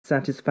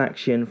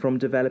satisfaction from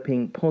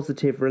developing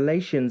positive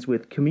relations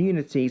with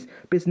communities,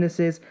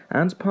 businesses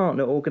and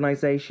partner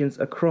organisations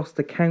across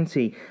the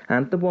county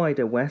and the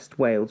wider West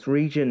Wales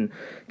region.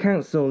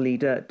 Council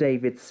leader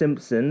David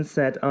Simpson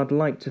said, "I'd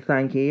like to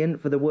thank Ian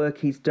for the work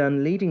he's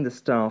done leading the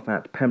staff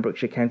at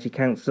Pembrokeshire County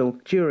Council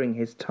during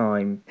his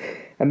time."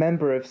 A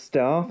member of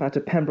staff at a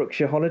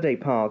Pembrokeshire holiday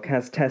park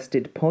has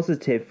tested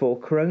positive for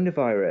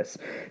coronavirus.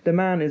 The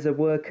man is a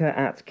worker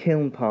at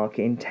Kiln Park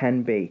in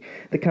Tenby.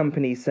 The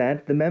company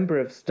said the member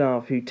of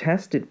staff who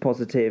tested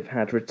positive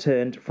had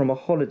returned from a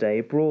holiday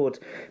abroad,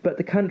 but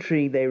the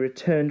country they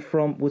returned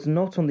from was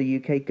not on the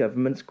UK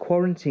government's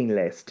quarantine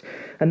list.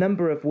 A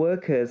number of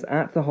workers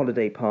at the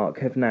holiday park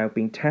have now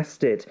been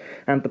tested,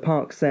 and the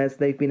park says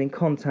they've been in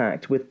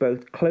contact with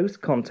both close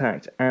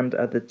contact and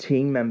other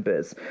team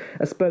members.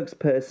 A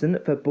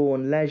spokesperson for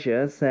Bourne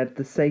Leisure said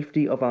the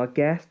safety of our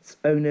guests,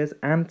 owners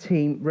and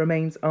team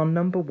remains our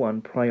number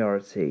one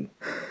priority.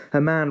 A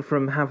man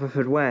from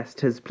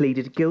Haverfordwest has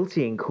pleaded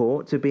guilty in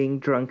court to being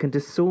drunk and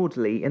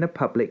disorderly in a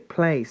public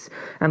place.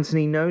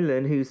 Anthony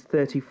Nolan, who's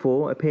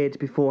 34, appeared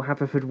before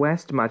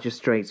Haverfordwest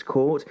Magistrates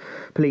Court.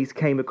 Police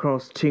came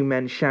across two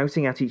men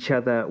shouting at each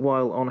other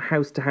while on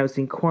house-to-house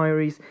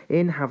inquiries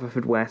in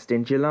Haverfordwest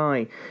in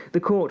July. The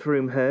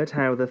courtroom heard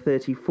how the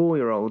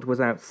 34-year-old was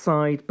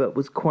outside but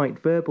was quite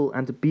verbal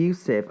and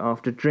abusive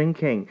after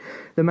drinking.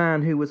 The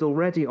man, who was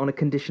already on a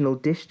conditional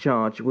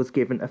discharge, was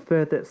given a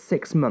further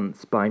 6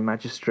 months by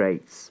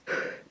magistrates.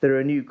 There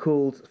are new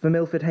calls for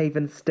Milford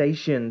Haven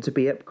Station to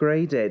be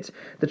upgraded.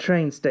 The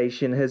train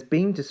station has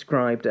been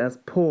described as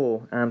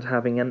poor and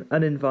having an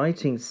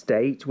uninviting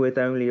state, with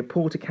only a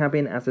porter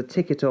cabin as a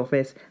ticket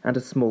office and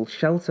a small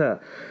shelter.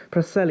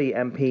 Preseli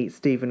MP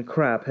Stephen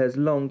Crabb has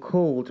long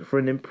called for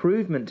an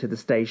improvement to the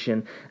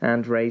station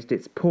and raised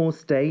its poor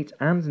state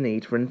and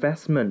need for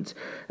investment.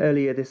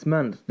 Earlier this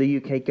month, the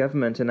UK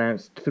government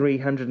announced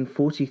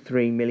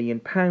 £343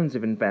 million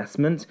of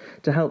investment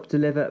to help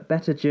deliver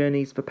better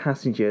journeys for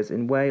passengers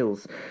in Wales.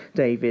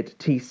 David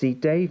T.C.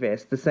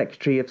 Davis, the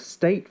Secretary of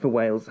State for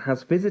Wales,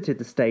 has visited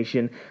the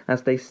station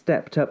as they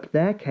stepped up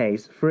their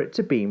case for it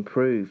to be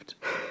improved.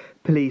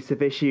 Police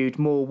have issued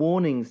more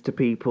warnings to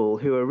people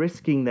who are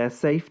risking their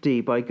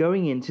safety by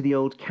going into the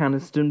old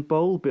Caniston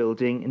Bowl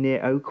building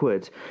near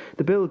Oakwood.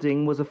 The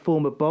building was a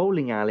former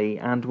bowling alley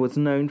and was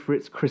known for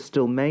its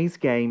crystal maze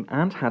game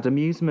and had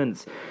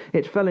amusements.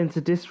 It fell into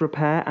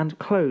disrepair and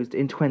closed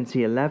in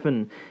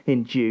 2011.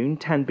 In June,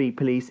 Tenby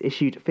Police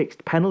issued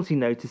fixed penalty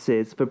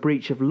notices for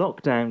breach of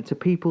lockdown to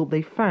people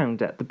they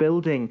found at the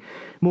building.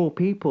 More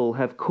people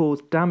have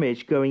caused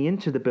damage going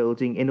into the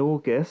building in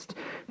August.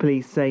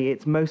 Police say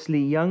it's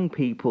mostly young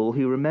people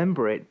who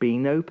remember it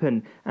being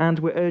open, and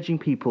we're urging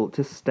people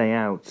to stay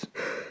out.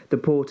 The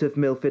Port of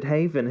Milford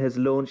Haven has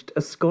launched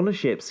a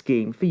scholarship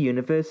scheme for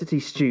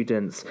university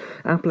students.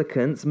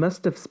 Applicants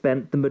must have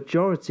spent the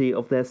majority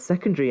of their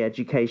secondary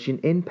education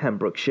in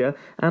Pembrokeshire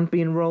and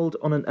be enrolled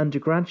on an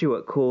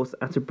undergraduate course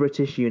at a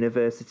British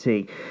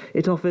university.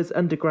 It offers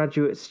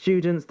undergraduate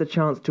students the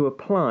chance to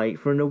apply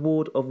for an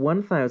award of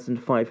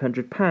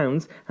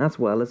 £1,500 as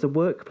well as a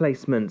work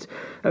placement.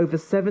 Over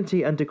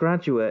 70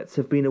 undergraduates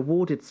have been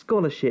awarded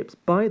scholarships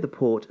by the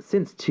port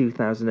since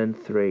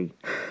 2003.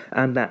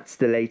 And that's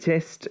the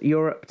latest.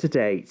 You're up to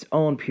date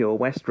on Pure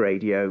West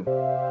Radio.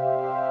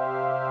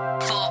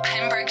 For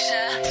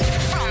Pembrokeshire,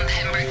 from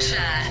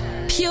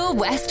Pembrokeshire, Pure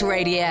West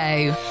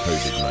Radio.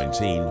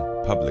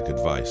 COVID-19 public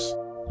advice.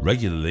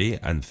 Regularly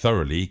and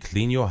thoroughly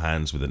clean your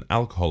hands with an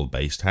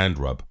alcohol-based hand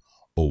rub,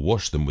 or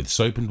wash them with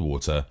soap and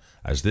water,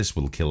 as this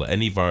will kill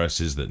any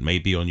viruses that may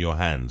be on your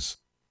hands.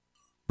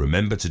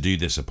 Remember to do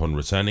this upon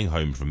returning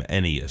home from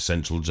any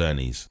essential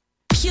journeys.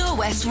 Pure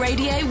West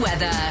Radio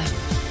weather.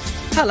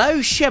 Hello,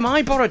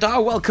 Shemai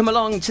Borodar. Welcome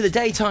along to the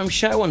daytime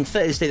show on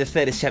Thursday the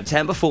 3rd of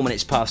September, 4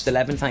 minutes past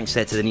 11. Thanks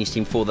there to the news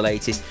team for the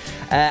latest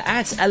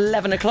at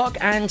 11 o'clock,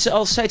 and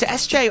also to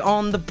SJ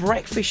on the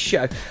breakfast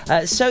show.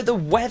 So the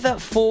weather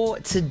for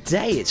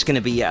today, it's going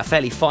to be a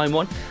fairly fine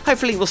one.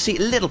 Hopefully we'll see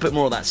a little bit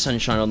more of that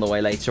sunshine on the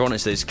way later on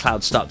as those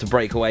clouds start to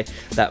break away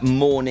that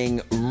morning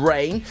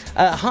rain.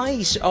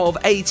 Highs of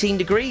 18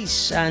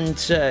 degrees and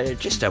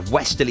just a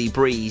westerly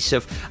breeze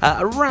of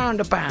around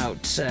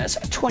about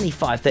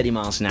 25-30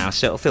 miles an hour.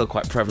 So it'll feel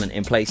quite prevalent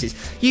in places.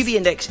 UV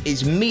index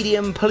is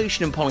medium,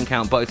 pollution and pollen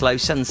count both low.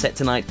 Sunset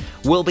tonight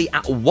will be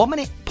at 1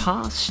 minute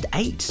past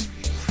 8.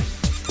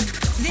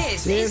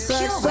 This is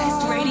Pure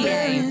West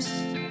Radio.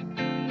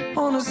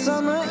 On a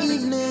summer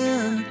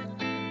evening,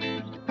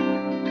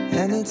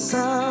 and it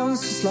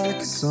sounds just like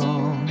a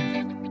song.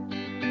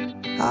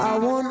 I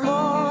want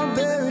more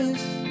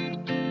berries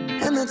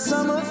and that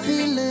summer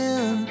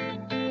feeling.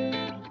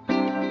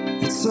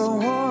 It's so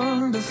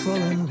wonderful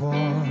and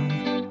warm.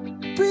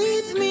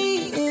 Breathe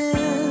me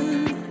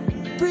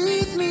in,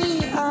 breathe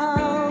me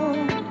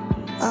out.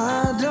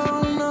 I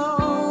don't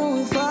know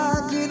if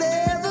I could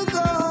ever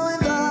go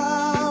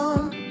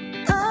without.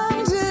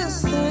 I'm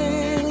just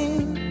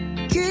thinking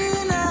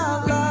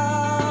out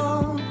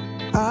loud.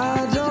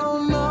 I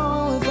don't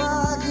know if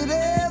I could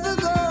ever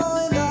go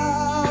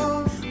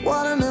without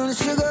watermelon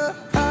sugar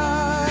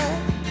high.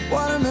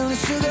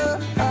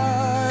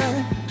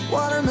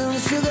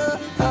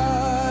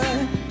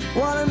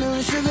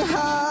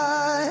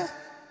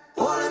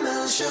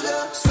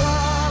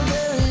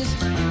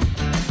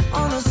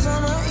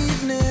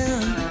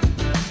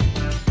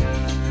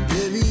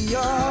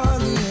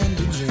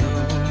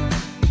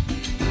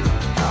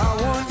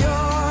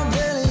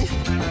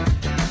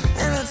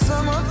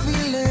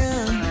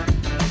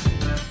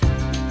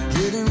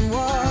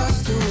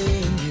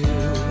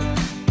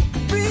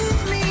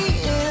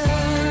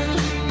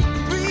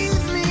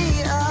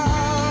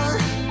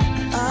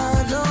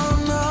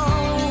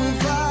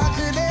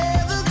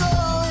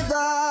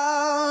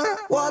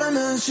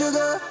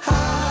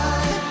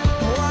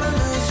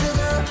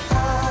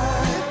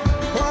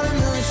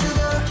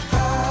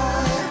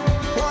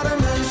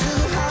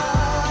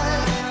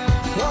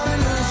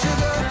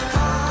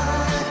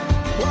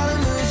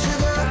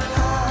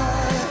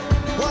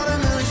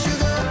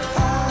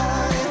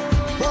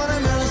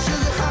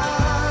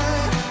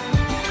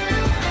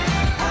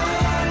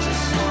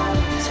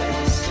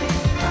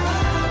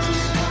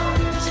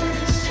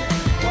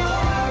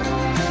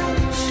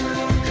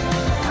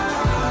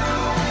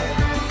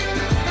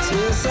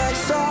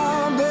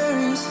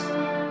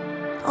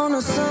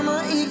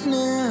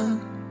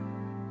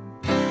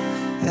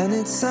 and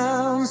it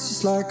sounds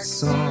just like a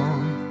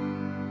song.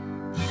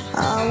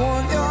 I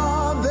want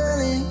your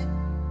belly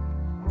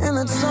and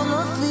that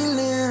summer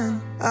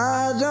feeling.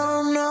 I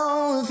don't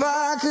know if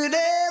I could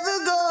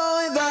ever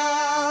go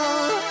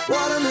without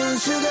watermelon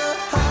sugar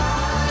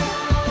high,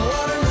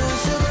 watermelon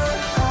sugar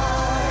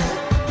high,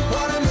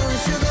 watermelon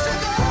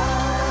sugar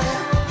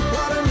high,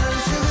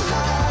 watermelon sugar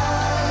high,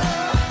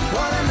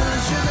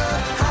 watermelon sugar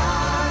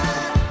high,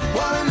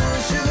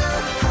 watermelon sugar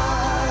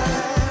high,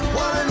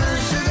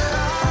 watermelon sugar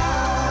high,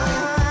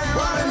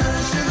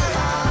 watermelon sugar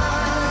high.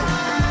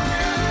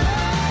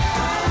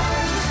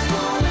 I just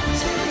wanna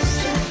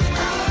taste it.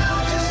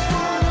 I just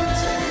wanna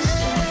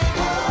taste it.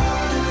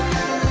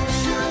 Watermelon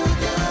sugar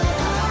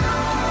high.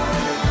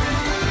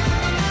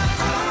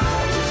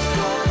 I just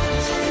wanna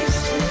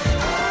taste it.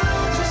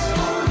 I just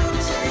wanna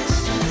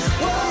taste it.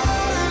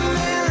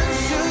 Watermelon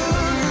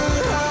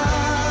sugar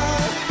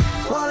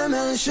high.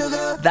 Watermelon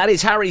sugar. That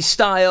is Harry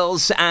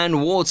Styles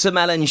and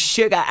Watermelon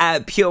Sugar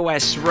at Pure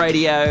West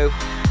Radio.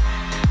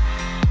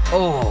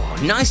 Oh,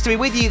 nice to be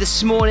with you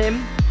this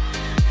morning.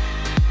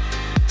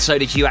 So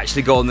did you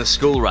actually go on the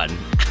school run?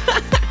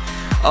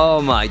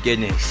 Oh my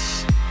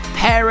goodness.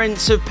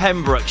 Parents of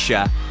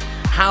Pembrokeshire,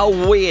 how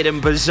weird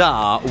and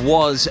bizarre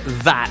was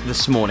that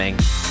this morning?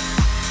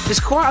 It's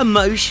quite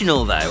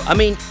emotional though. I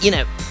mean, you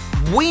know,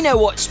 we know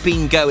what's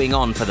been going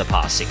on for the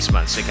past 6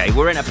 months, okay?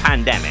 We're in a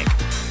pandemic.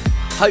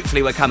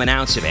 Hopefully we're coming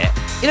out of it.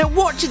 You know,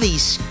 what do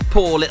these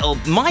poor little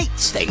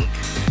mites think?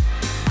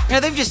 You know,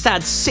 they've just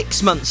had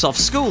 6 months off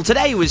school.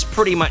 Today was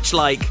pretty much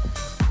like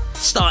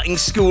starting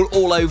school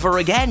all over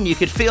again. You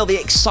could feel the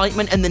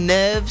excitement and the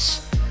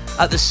nerves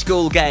at the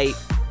school gate.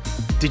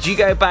 Did you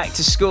go back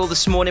to school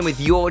this morning with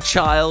your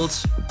child?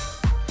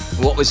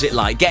 What was it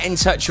like? Get in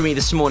touch with me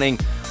this morning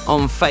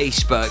on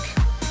Facebook.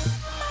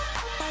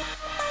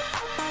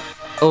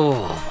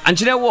 Oh, and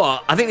do you know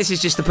what? I think this is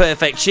just the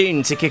perfect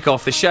tune to kick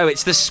off the show.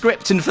 It's the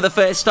script, and for the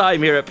first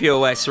time here at Pure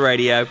West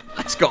Radio.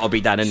 It's got to be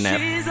done, isn't it?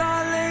 She's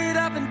all laid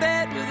up in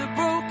bed with a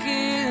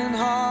broken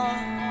heart,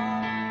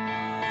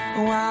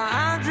 while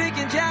I'm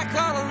drinking Jack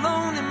all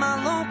alone in my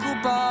local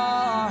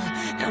bar.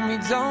 And we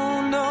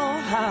don't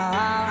know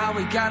how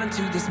we got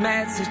into this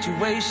mad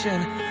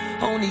situation,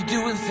 only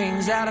doing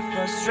things out of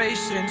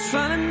frustration,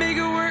 trying to make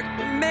it work,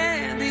 but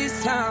man,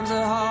 these times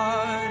are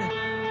hard.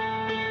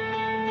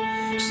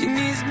 She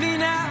needs me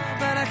now,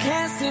 but I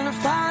can't seem to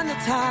find the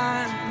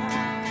time.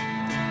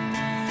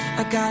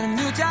 I got a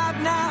new job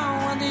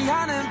now on the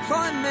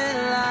unemployment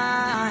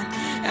line,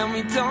 and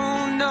we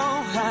don't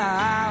know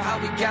how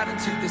we got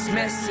into this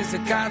mess. Is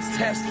it God's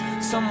test?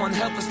 Someone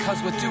help us,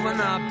 cause we're doing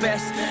our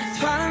best,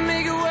 trying to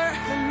make it work,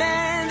 but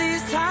man,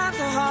 these times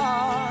are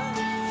hard.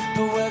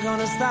 But we're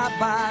gonna stop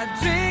by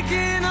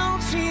drinking on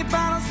cheap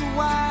bottles of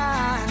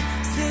wine,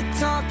 sit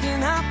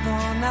talking up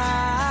all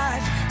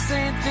night,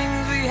 saying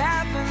things we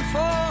haven't for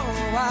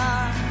a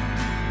while,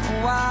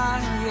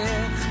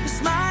 yeah. We're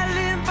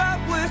smiling but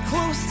we're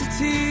close to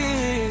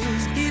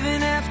tears,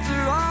 even after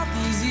all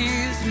these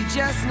years. We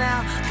just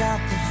now got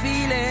the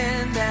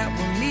feeling that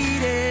we're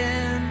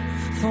meeting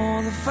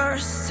for the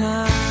first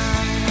time.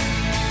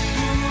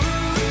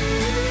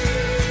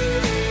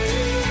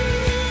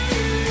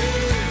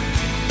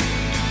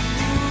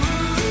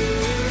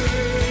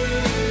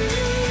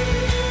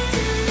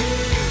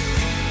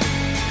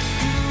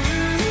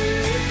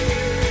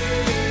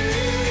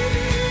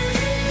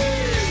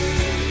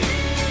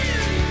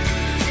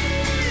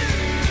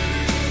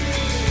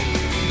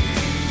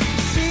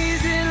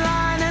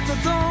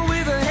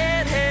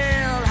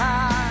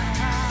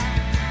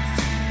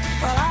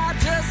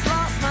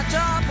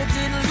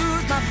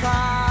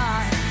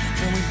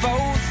 And we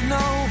both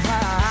know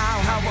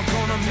how we're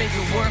gonna make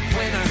it work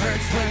when it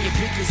hurts. When you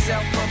pick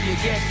yourself up, you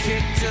get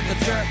kicked to the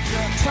dirt.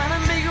 Trying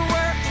to make it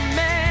work, but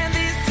man,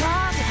 these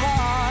times are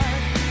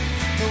hard.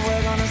 But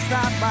we're gonna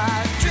stop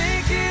by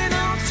drinking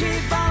on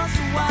cheap bottles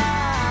of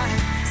wine,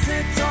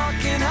 sit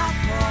talking up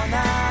all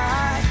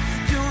night,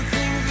 doing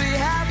things we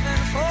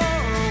haven't for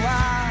a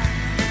while,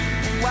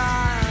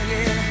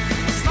 yeah.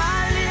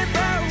 Smiling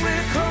but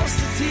we're close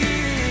to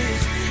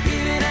tears,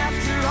 even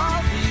after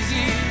all these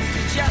years.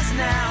 We just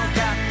now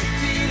got the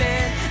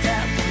feeling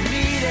that we're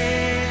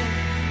meeting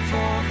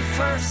for the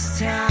first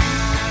time.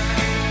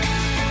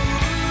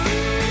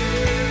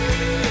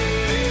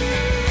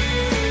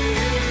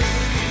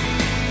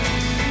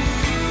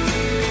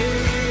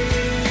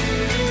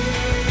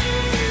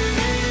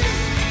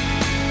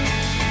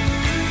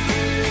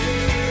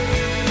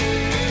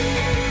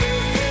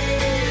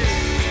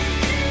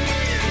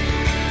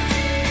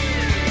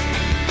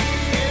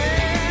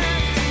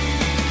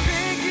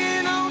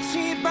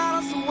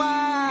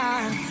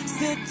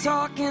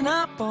 Talking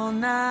up all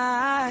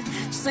night,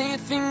 saying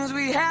things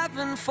we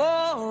haven't for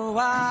a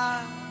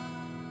while.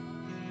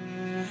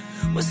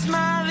 We're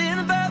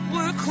smiling but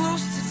we're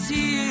close to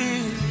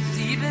tears,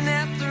 even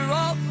after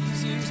all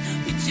these years.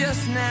 We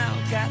just now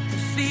got the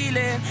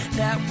feeling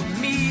that we're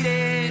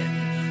meeting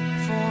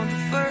for the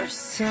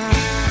first time.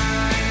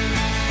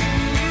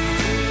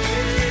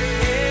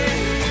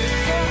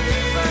 For the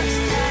first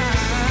time.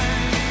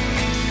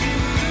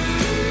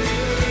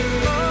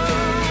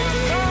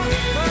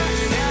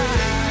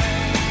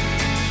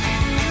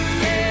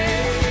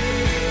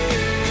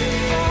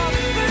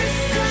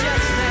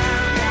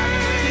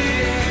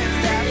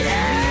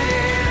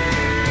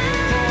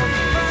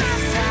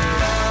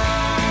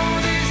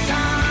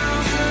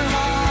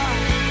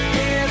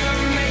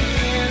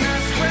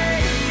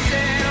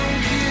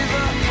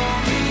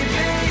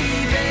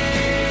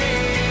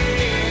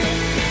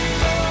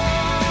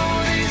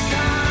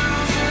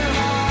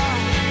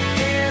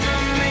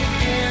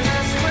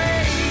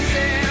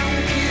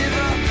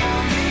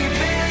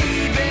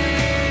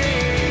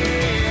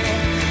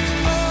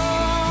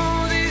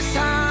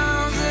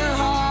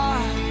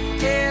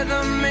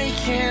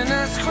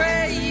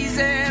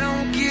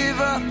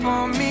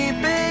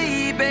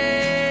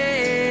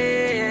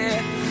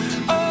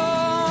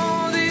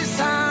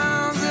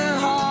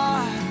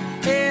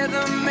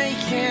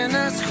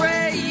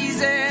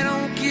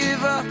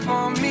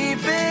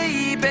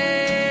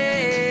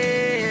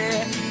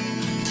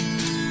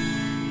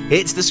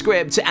 It's The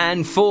Script,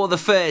 and for the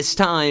first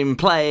time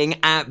playing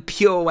at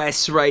Pure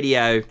West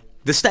Radio,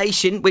 the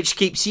station which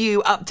keeps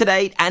you up to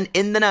date and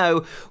in the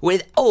know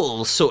with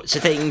all sorts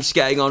of things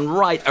going on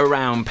right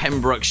around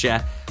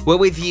Pembrokeshire. We're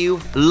with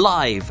you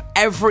live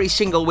every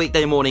single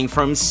weekday morning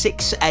from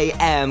 6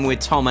 a.m.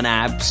 with Tom and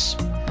Abs.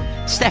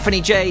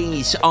 Stephanie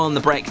J's on The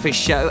Breakfast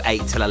Show,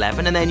 8 till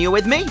 11, and then you're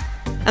with me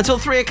until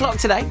 3 o'clock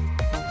today.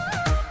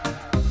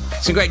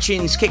 Some great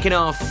tunes kicking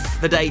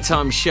off the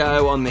daytime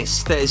show on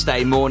this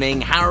Thursday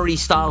morning. Harry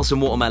Styles and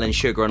Watermelon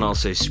Sugar, and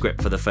also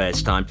Script for the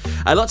first time.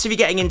 Lots of you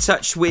getting in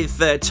touch with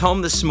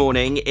Tom this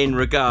morning in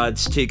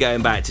regards to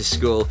going back to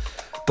school.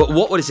 But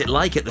what was it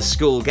like at the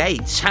school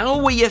gates? How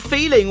were you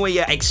feeling? Were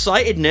you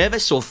excited,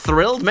 nervous, or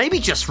thrilled? Maybe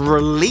just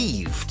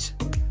relieved?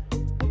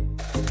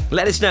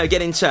 Let us know.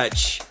 Get in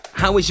touch.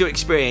 How was your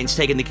experience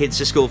taking the kids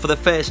to school for the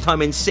first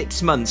time in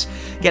 6 months?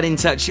 Get in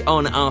touch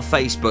on our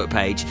Facebook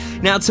page.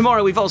 Now,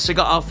 tomorrow we've also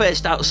got our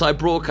first outside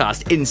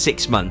broadcast in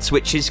 6 months,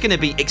 which is going to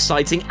be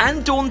exciting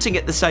and daunting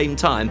at the same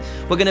time.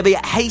 We're going to be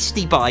at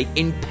Hasty Bite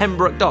in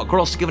Pembroke Dock. We're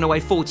also giving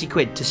away 40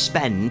 quid to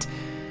spend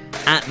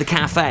at the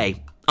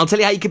cafe. I'll tell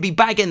you how you could be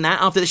bagging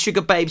that after the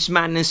Sugar Babes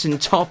Madness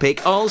and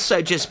Topic.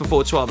 Also, just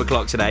before 12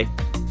 o'clock today,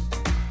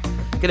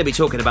 going to be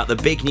talking about the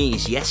big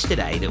news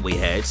yesterday that we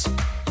heard.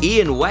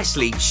 Ian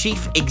Wesley,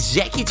 Chief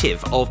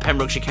Executive of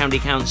Pembrokeshire County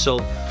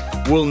Council,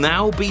 will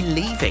now be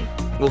leaving.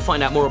 We'll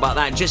find out more about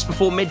that just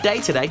before midday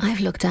today. I've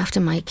looked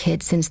after my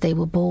kids since they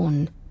were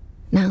born.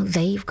 Now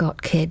they've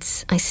got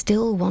kids. I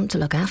still want to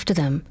look after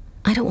them.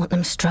 I don't want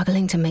them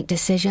struggling to make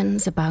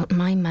decisions about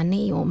my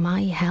money or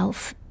my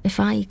health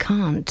if I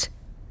can't.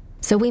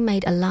 So we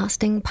made a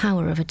lasting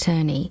power of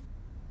attorney.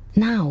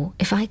 Now,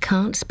 if I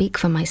can't speak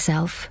for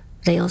myself,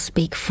 they'll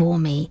speak for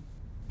me.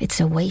 It's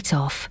a weight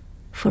off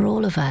for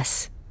all of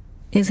us.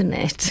 Isn't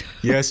it?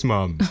 Yes,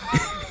 Mum.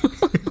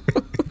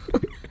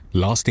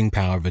 Lasting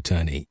power of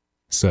attorney.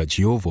 Search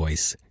your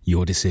voice,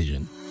 your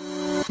decision.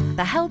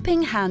 The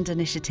Helping Hand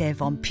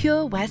Initiative on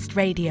Pure West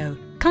Radio.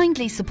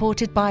 Kindly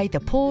supported by the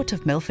Port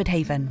of Milford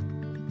Haven.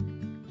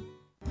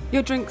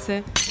 Your drink,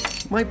 sir.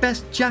 My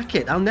best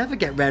jacket. I'll never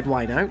get red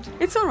wine out.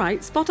 It's all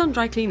right. Spot On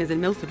Dry Cleaners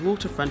in Milford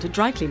Waterfront are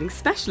dry cleaning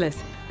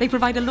specialists. They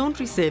provide a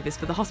laundry service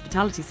for the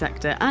hospitality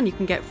sector, and you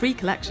can get free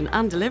collection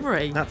and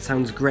delivery. That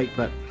sounds great,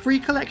 but free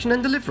collection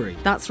and delivery?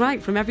 That's right.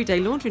 From everyday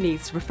laundry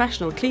needs to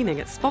professional cleaning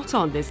at Spot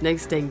On, there's no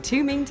stain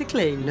too mean to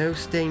clean. No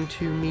stain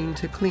too mean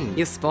to clean?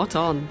 You're spot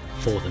on.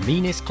 For the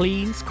meanest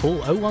cleans, call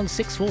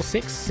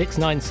 01646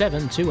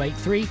 697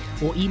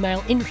 283 or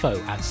email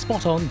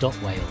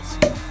info@spoton.wales.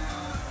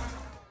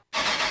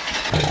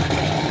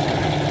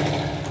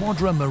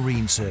 Quadra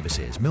Marine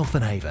Services,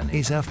 Milford Haven,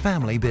 is a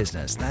family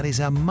business that is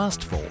a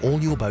must for all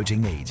your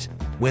boating needs.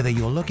 Whether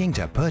you're looking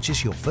to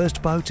purchase your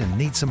first boat and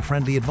need some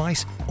friendly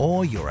advice,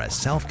 or you're a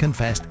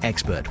self-confessed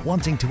expert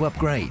wanting to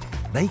upgrade,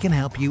 they can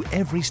help you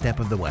every step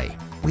of the way.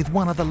 With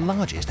one of the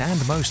largest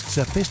and most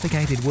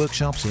sophisticated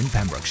workshops in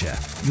Pembrokeshire,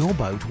 your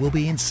boat will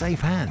be in safe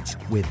hands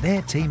with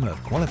their team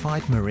of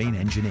qualified marine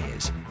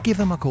engineers. Give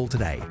them a call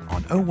today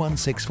on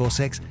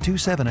 01646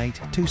 278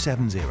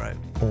 270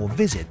 or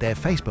visit their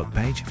Facebook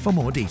page for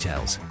more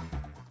details.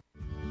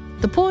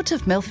 The Port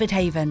of Milford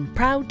Haven,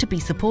 proud to be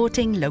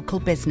supporting local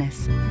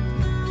business.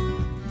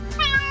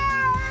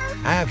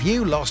 Have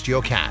you lost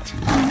your cat?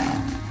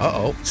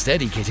 Uh-oh,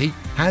 steady kitty.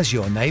 Has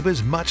your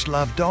neighbour's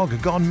much-loved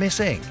dog gone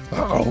missing?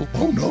 Uh-oh,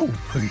 oh no.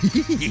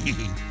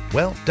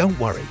 Well, don't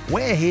worry,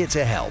 we're here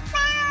to help.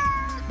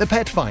 The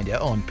Pet Finder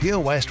on Pure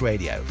West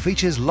Radio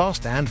features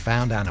lost and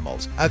found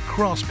animals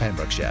across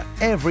Pembrokeshire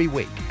every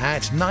week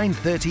at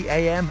 9:30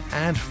 a.m.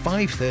 and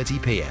 5:30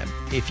 p.m.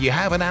 If you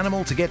have an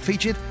animal to get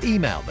featured,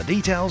 email the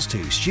details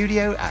to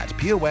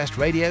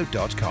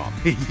studio@purewestradio.com.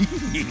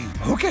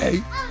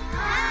 Okay.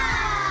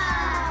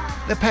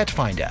 The Pet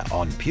Finder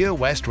on Pure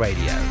West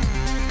Radio.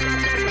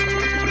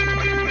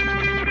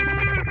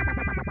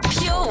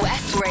 Pure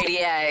West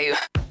Radio.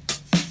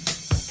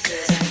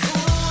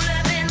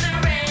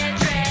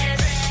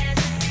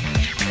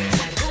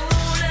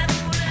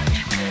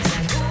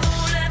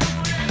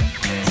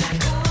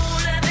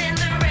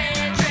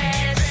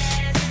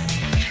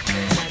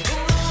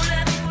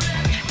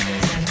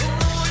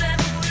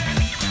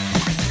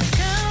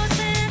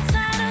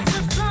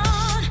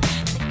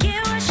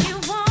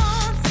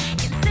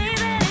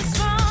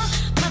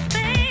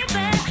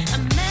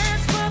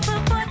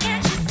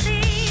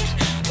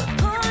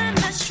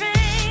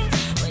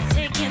 Strings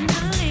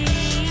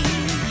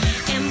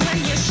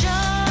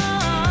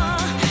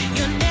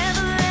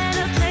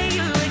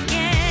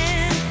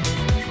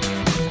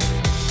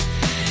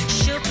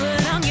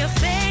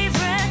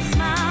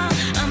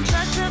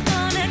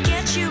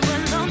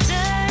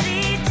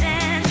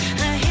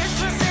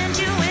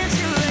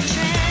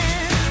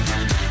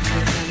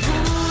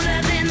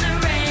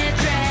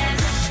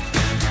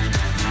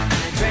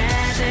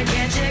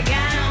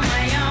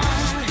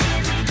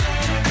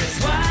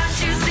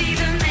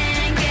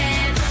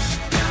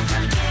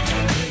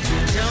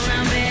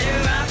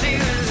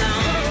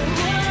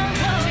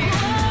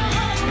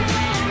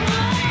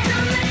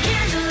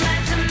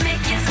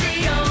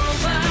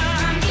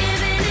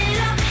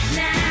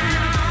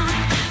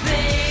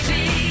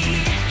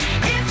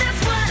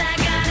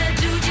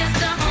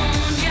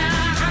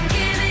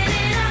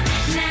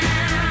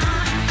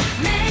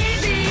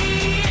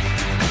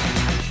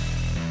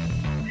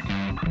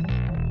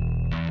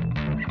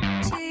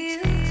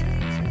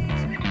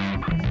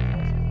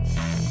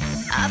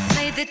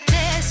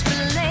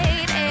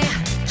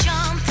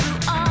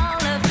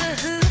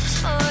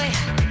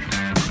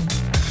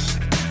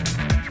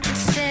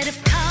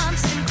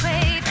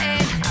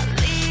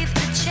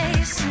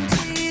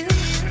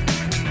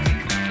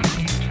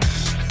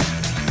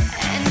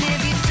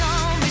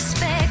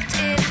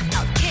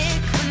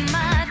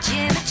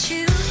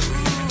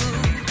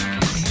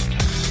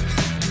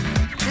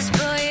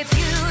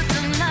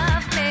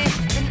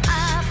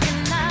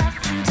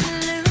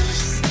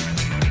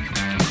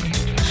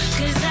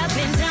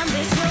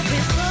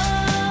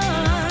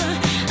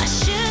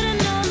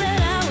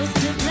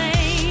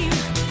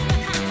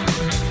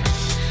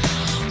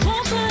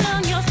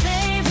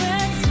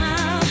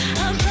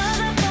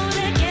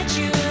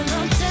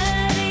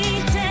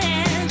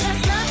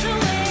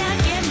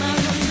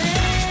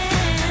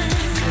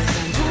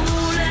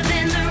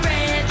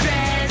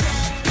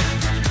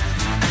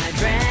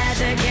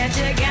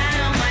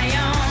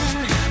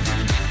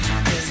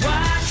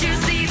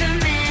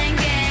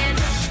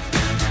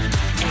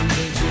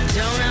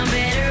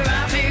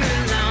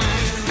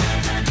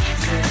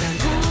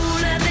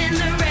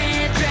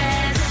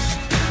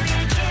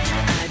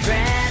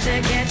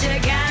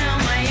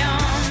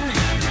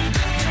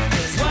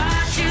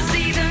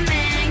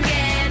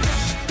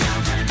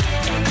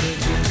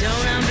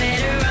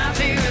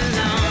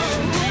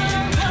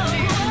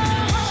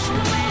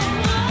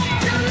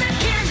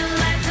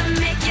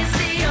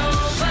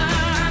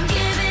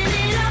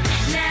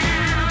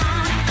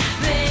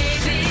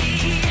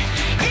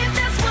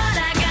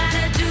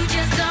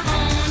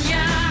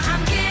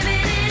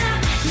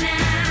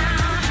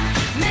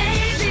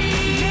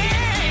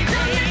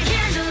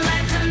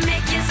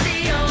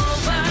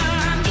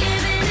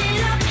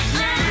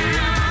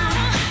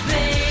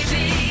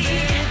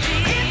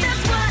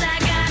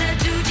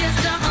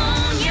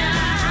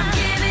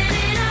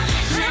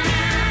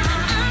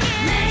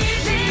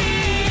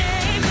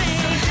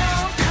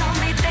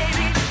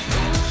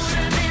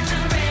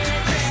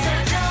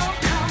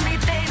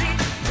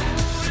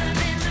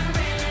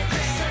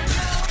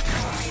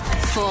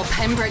For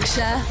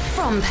Pembrokeshire,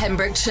 from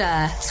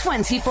Pembrokeshire,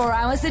 24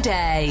 hours a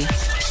day.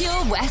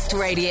 Pure West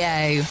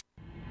Radio.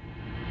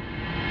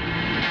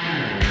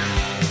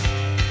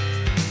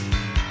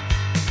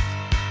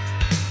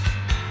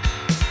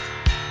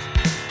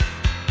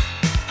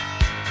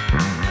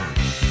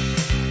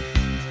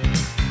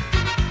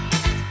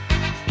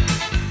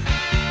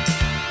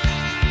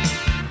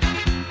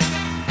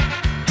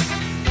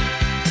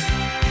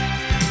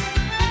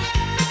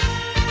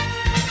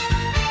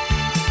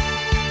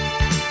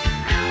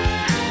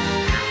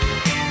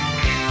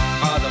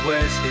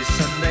 His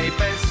Sunday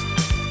best.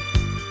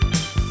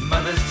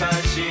 Mother's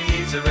tired, she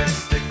needs a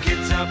rest. The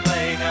kids are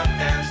playing up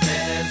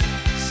downstairs.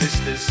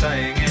 Sister's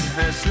sighing in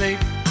her sleep.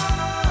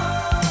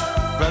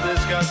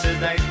 Brother's got a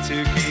date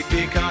to keep,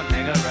 he can't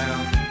hang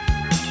around.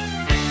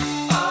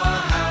 Our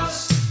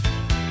house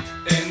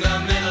in the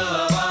middle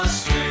of our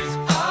street.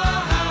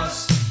 Our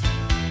house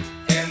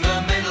in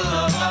the middle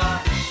of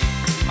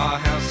our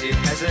house, it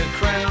has a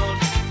crowd.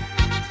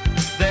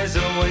 There's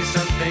always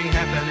something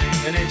happening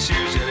and it's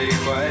usually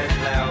quite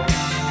loud.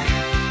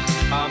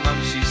 Our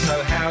mum, she's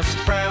so house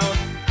proud.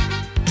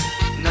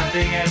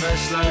 Nothing ever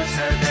slows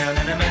her down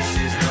and a mess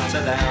is not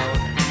allowed.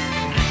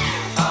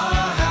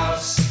 Our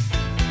house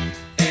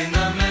in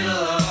the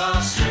middle of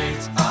our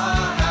street.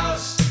 Our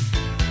house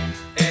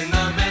in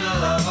the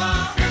middle of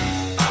our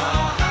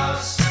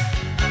house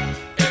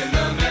in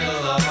the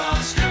middle of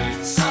our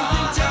street.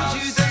 Something tells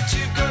you that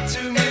you've got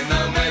to in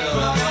the middle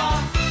of our.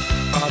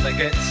 Father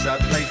gets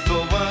up late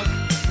for work.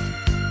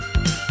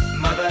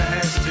 Mother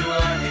has to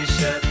iron his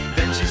shirt.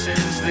 Then she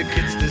sends the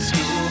kids to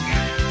school,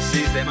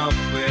 sees them off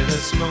with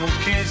a small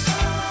kiss.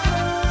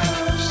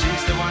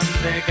 She's the one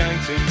they're going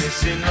to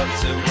miss in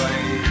lots of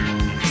ways.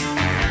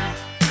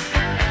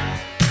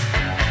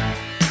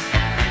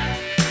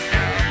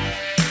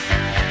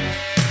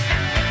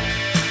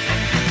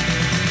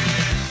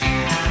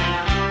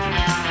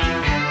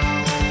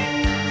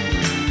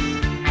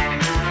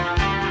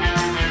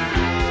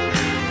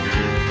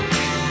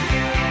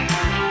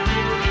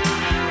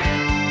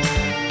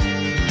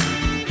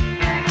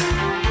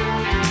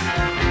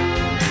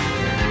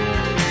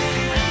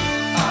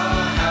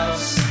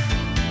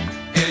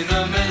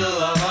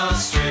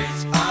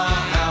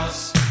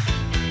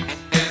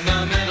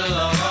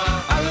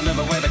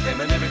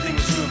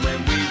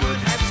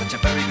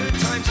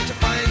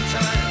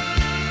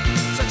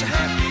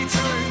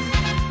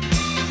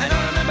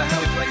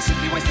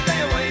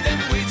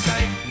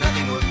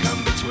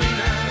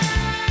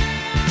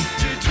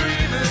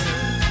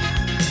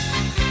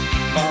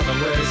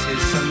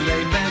 His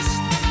Sunday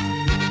best.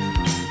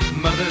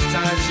 Mother's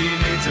tired, she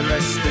needs a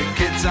rest. The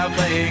kids are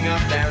playing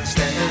up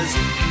downstairs.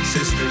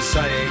 Sister's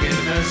sighing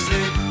in her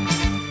sleep.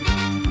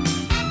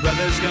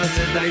 Brother's got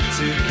a date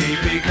to keep,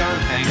 he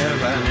can't hang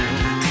around.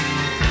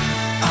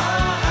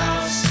 Our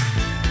house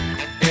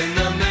in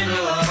the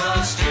middle of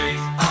our street.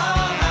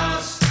 Our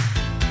house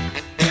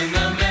in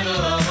the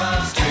middle of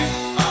our street.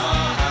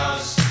 Our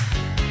house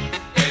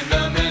in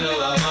the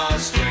middle of our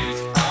street.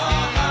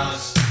 Our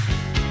house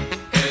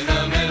in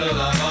the middle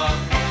of our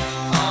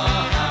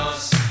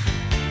house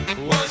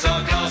was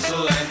our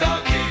castle and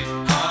our keep.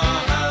 Our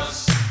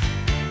house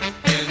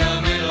in the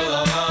middle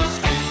of our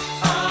street.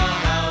 Our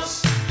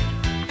house,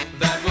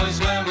 that was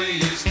where we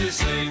used to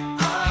sleep.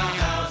 Our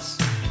house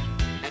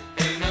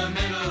in the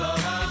middle of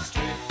our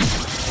street.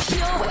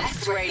 Pure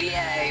West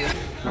Radio.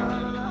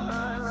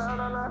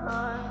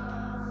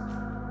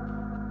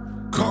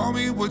 Call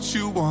me what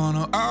you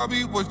wanna, I'll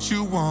be what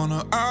you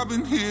wanna. I've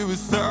been here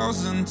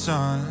 1,000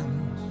 times.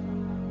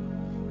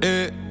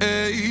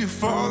 Hey,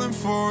 falling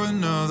for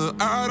another,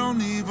 I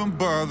don't even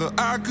bother.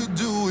 I could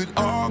do it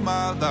all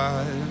my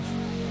life.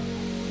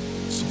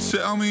 So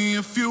tell me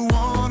if you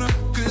wanna,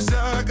 cause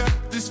I got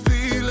this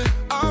feeling.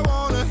 I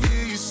wanna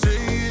hear you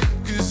say it,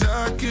 cause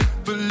I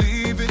can't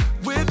believe it.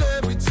 With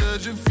every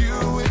touch of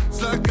you,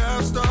 it's like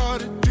I've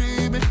started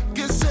dreaming.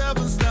 Guess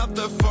heaven's not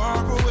that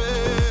far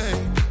away.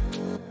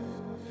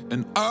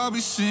 And I'll be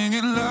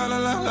singing la la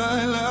la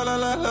la la la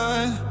la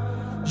la.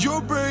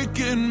 You're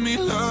breaking me,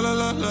 la la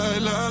la la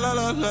la la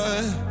la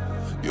la.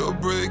 You're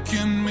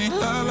breaking me,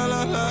 la la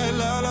la la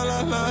la la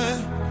la la.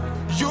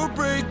 You're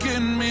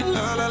breaking me,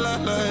 la la la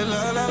la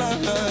la la la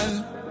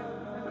la.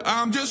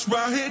 I'm just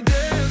right here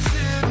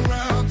dancing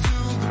around to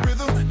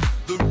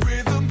the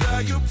rhythm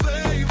that you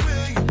play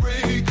when you're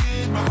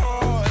breaking my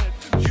heart.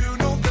 You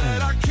know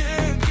that I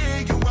can't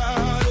get you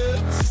out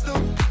of the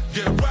system.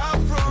 Yeah,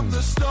 right from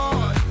the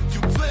start, you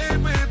play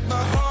with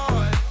my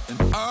heart,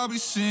 and I'll be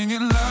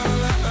singing la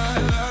la la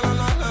la la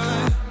la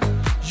la.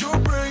 You're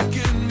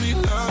breaking me,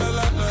 la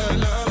la la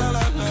la la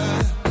la la.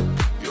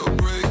 You're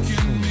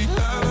breaking me,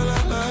 la la la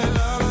la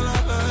la la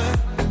la.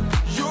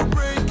 You're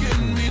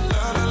breaking me,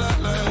 la la la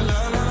la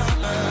la la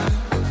la.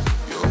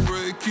 You're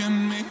breaking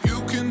me.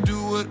 You can do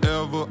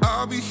whatever.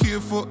 I'll be here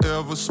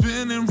forever,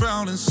 spinning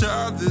round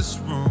inside this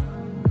room.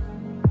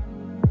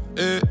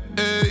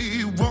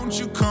 Hey, won't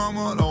you come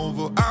on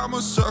over? I'm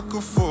a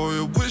sucker for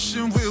you,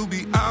 wishing we'll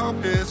be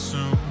out here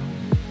soon.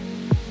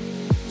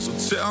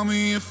 So tell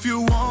me if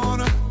you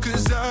wanna,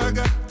 cause I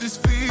got this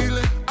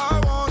feeling. I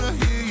wanna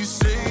hear you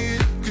say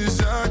it, cause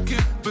I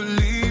can't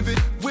believe it.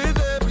 With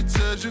every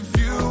touch of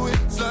you,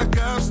 it's like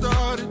I've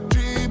started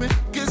dreaming.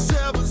 Guess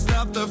heaven's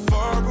not that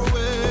far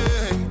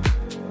away.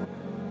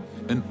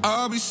 And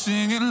I'll be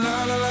singing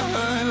la la la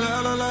la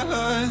la la la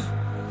la.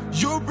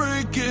 You're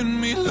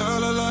breaking me la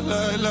la la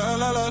la la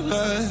la la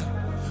la.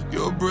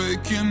 You're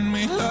breaking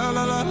me la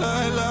la la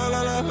la la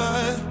la la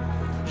la.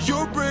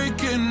 You're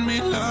breaking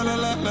me la la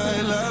la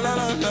la la la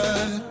la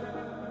la.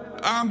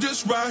 I'm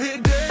just right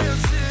here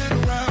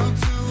dancing around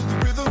to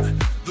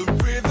the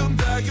rhythm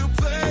that you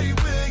play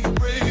when you're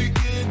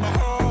breaking my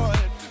heart.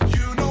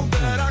 You know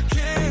that I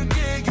can't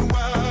get you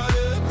out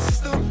of the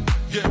system.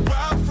 Yeah,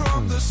 right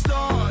from the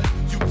start,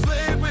 you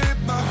play with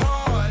my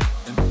heart,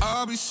 and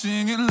I'll be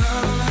singing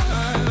la la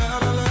la la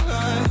la la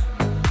la.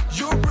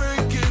 You're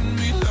breaking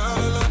me la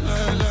la la la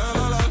la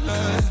la la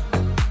la.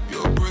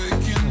 You're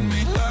breaking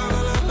me la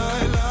la la la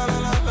la la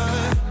la la.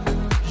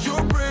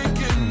 You're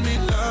breaking me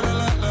la la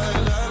la la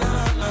la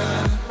la la.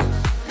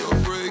 You're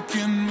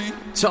breaking me.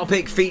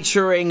 Topic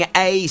featuring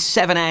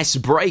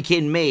A7S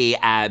Breaking Me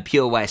at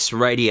Pure West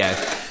Radio.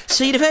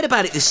 So you'd have heard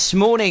about it this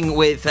morning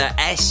with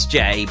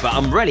SJ, but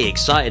I'm really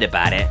excited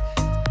about it.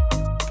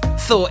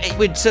 Thought it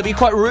would be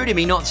quite rude of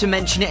me not to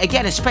mention it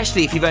again,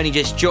 especially if you've only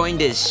just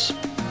joined us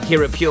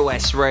here at Pure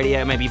West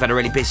Radio. Maybe you've had a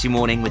really busy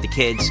morning with the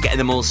kids, getting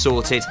them all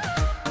sorted.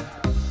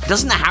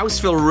 Doesn't the house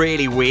feel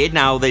really weird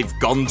now they've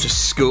gone to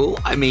school?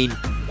 I mean,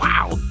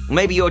 wow.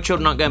 Maybe your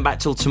children aren't going back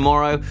till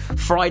tomorrow,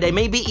 Friday,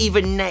 maybe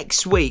even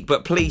next week,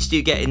 but please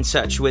do get in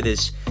touch with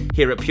us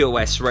here at Pure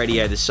West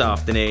Radio this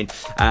afternoon,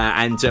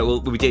 and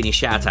we'll be doing your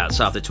shout-outs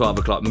after 12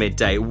 o'clock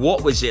midday.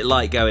 What was it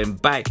like going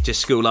back to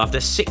school after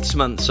 6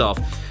 months off?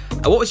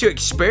 What was your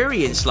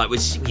experience like? Were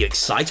you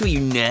excited? Were you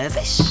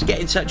nervous? Get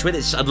in touch with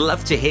us. I'd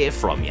love to hear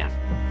from you.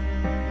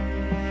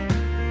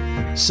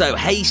 So,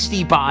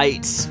 Hasty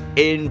Bites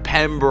in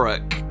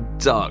Pembroke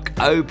Dock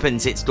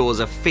opens its doors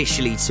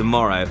officially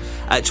tomorrow.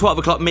 At 12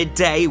 o'clock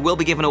midday, we'll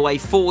be giving away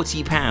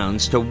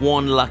 £40 to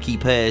one lucky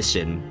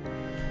person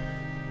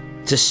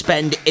to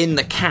spend in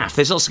the cafe.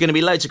 There's also going to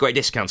be loads of great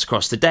discounts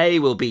across the day.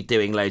 We'll be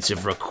doing loads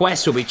of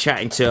requests. We'll be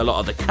chatting to a lot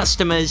of the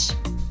customers.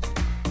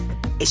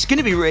 It's going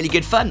to be really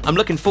good fun. I'm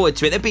looking forward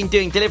to it. They've been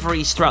doing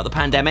deliveries throughout the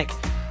pandemic,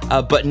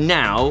 but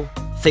now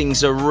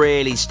things are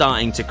really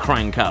starting to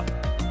crank up.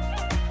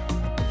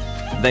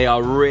 They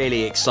are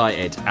really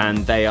excited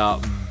and they are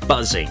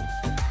buzzing.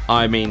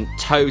 I mean,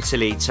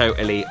 totally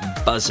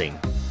buzzing.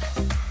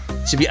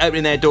 To be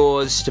opening their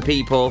doors to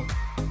people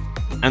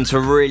and to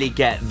really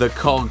get the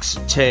cogs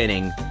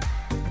turning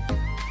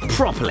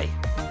properly.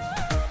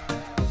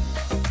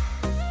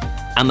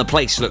 And the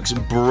place looks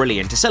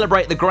brilliant. To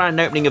celebrate the grand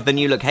opening of the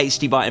new look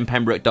Hasty Bite in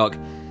Pembroke Dock,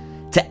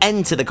 to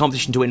enter the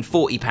competition to win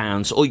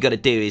 £40, all you got to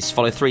do is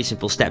follow 3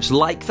 simple steps.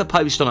 Like the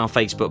post on our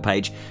Facebook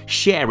page,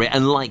 share it,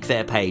 and like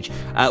their page.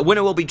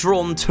 Winner will be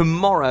drawn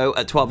tomorrow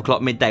at 12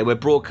 o'clock midday. We're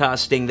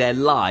broadcasting there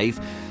live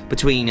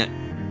between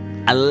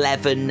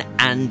 11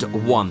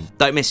 and 1.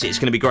 Don't miss it, it's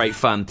going to be great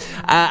fun.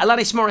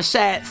 Alanis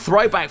Morissette,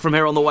 throwback from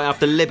here on the way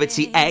after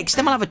Liberty X.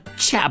 Then we'll have a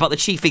chat about the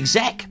chief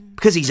exec,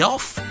 because he's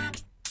off.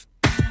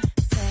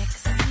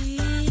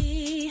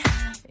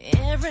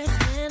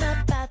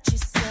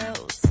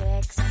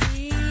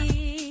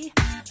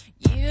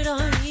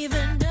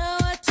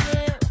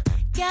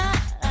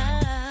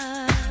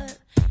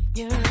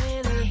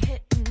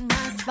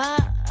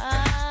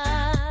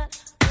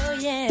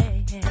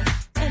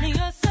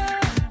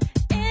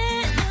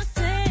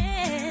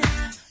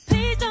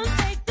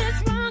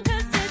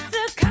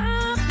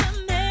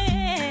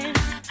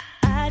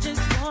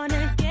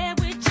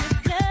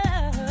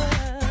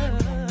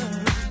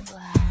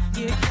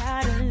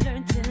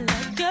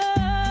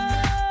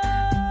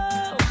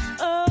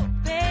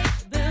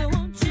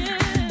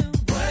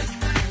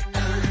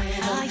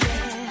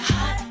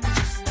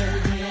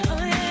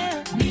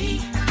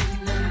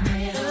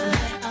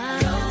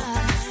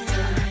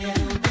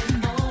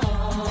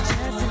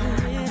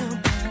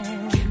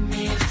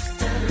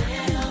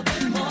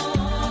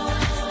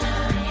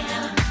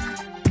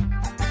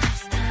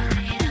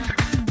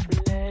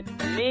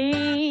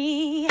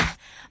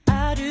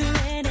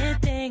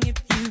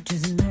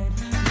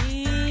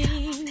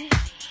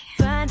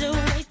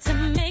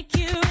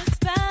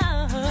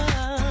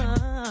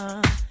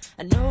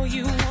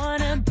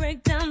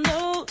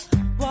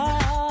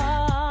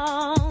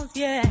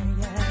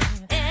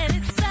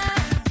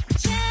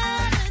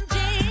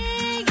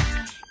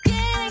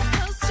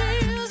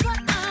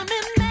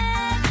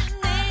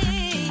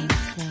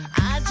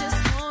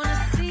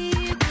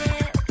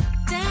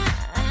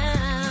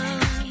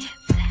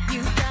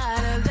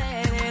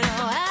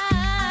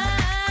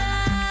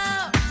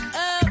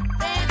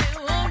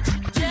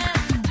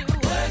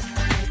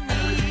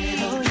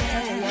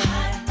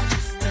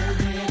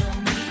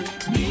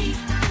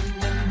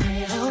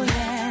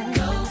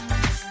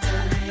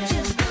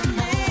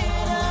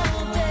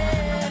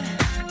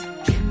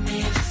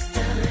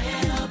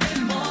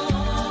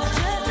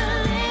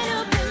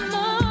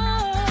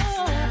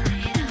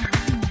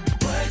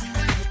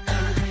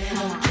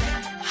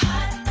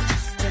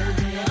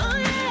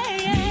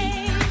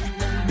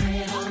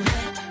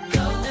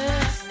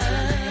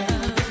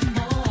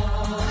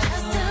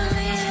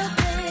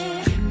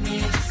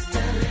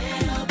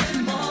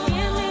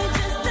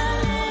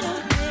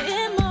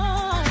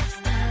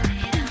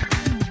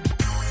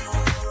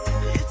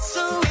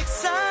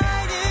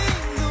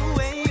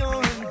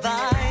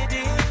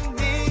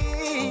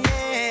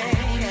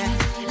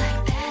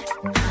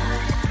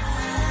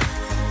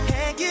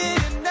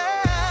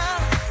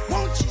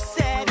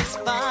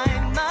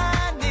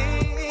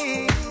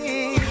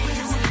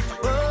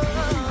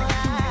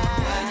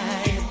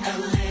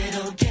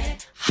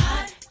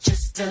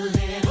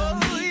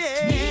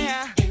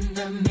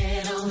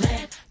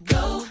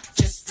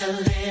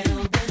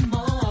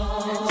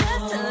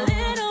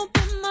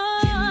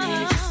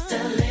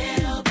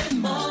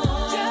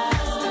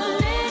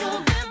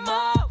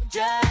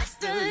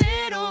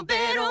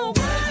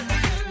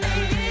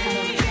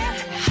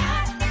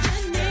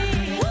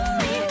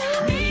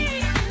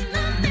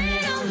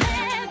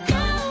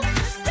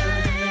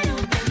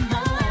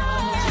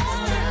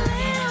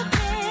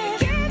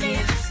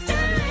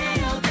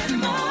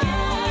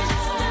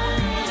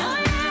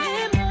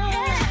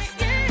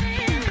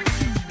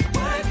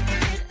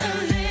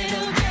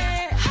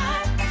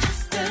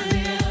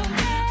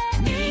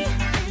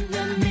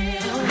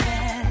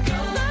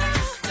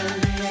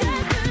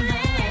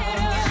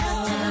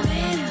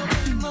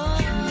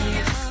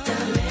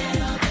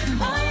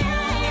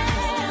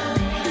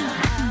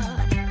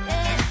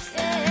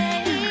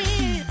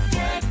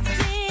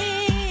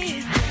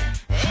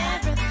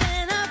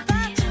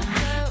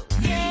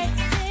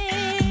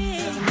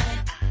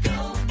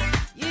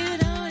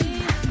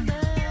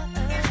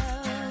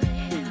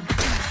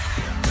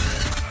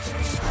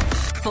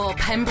 For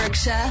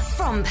Pembrokeshire,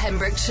 from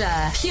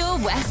Pembrokeshire, Pure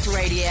West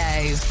Radio.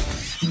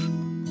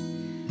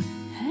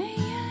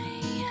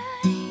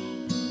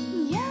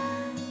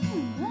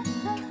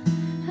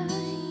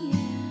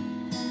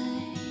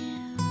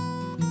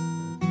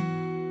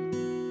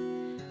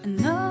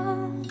 An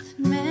old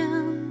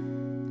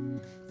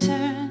man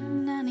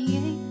turned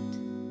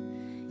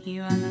 98. He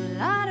won the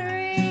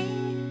lottery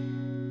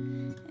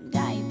and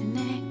died the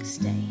next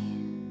day.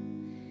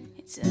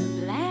 It's a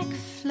black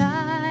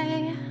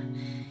fly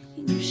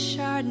in your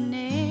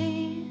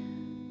Chardonnay.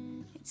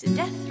 It's a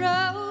death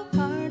row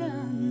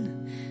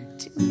pardon,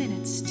 2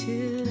 minutes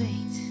too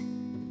late.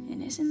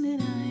 And isn't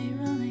it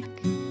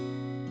ironic?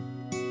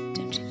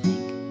 Don't you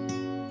think?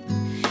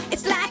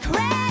 It's like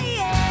rain.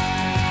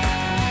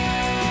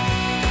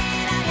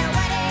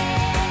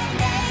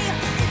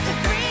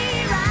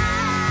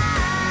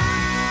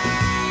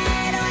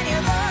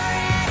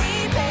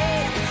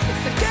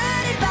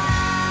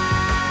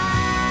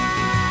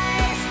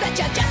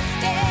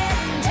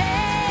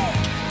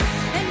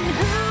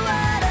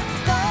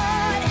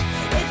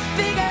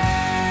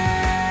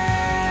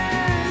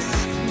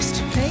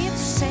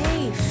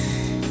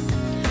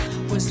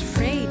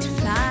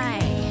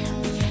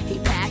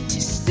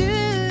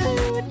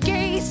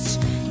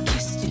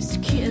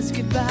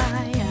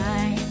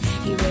 Goodbye.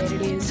 He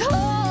waited his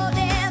whole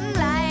damn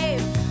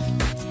life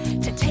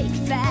to take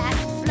that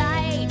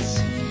flight.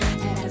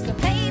 And as the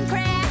plane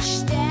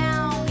crashed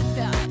down, he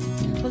thought,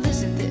 well,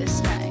 isn't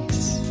this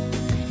nice?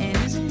 And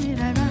isn't it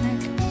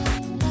ironic?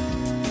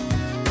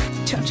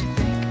 Don't you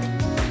think?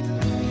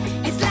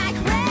 It's like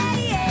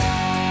rain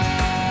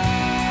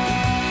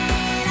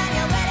on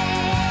your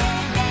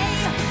wedding day.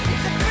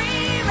 It's a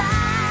free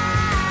ride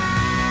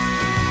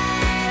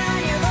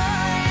on your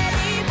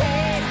already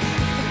paid.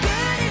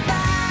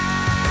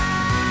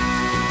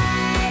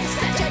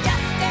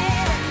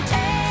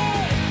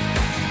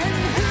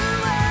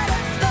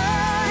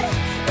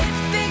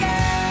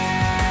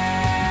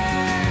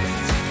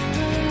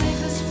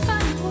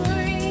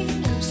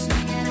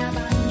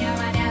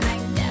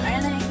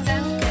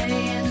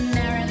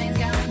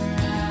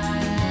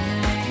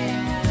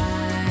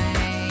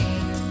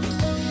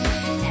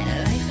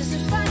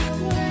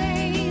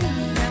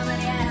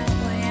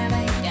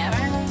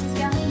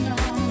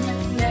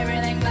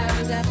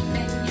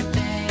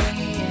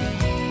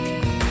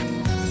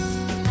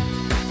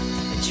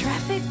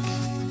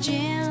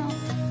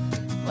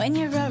 When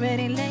you're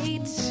already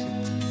late,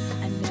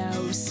 a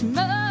no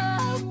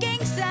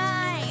smoking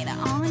sign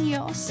on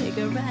your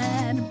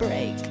cigarette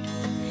break.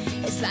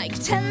 It's like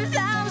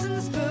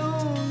 10,000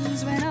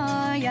 spoons when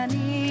all you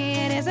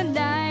need is a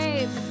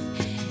knife.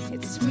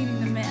 It's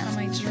meeting the man of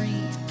my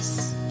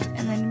dreams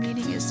and then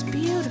meeting his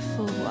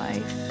beautiful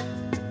wife.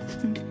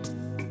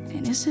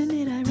 And isn't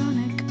it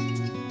ironic?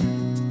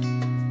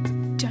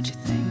 Don't you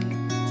think?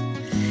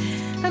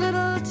 A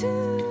little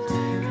too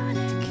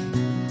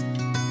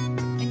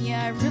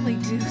I really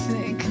do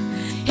think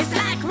it's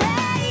like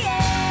rain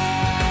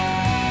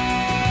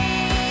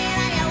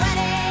on your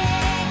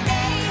wedding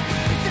day.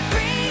 It's a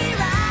free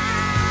ride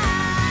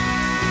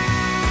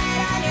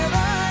on your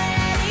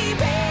already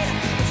paid.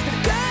 It's the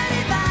good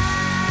advice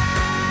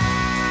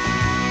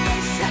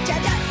that you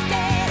just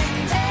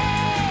didn't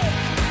take.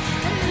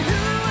 And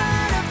who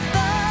would have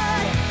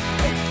thought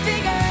it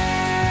figures?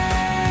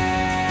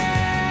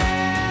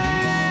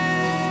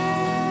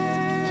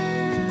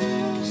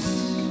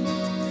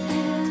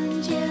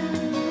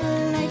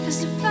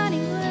 It's a funny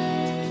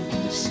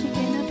way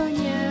sneaking up on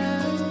you.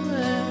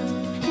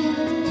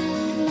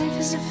 And life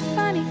is a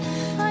funny,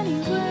 funny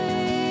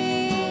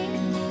way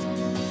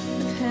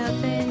of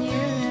helping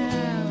you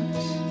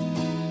out,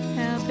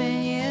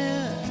 helping you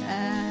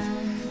out.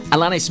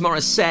 Alanis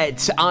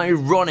Morissette,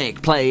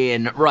 Ironic,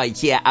 playing right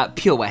here at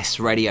Pure West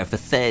Radio for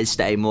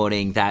Thursday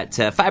morning. That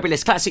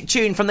fabulous classic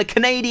tune from the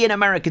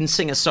Canadian-American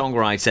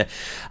singer-songwriter,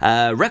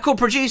 record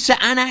producer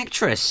and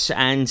actress.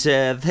 And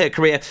her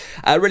career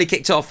really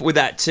kicked off with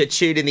that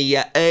tune in the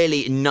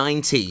early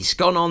 90s.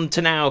 Gone on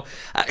to now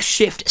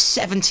shift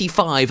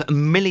 75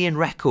 million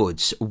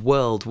records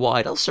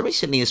worldwide. Also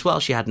recently as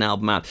well, she had an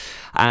album out.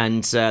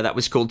 And that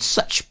was called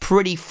Such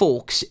Pretty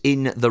Forks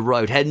in the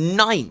Road. Her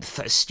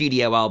 9th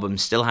studio album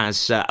still has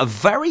a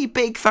very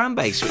big fan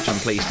base, which I'm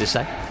pleased to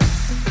say.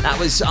 That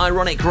was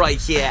Ironic right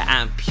here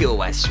at Pure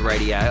West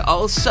Radio.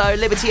 Also,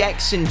 Liberty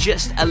X in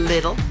just a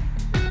little.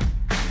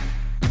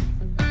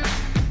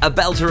 A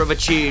belter of a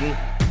tune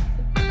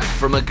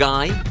from a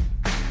guy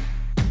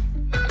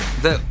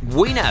that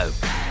we know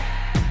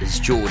as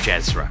George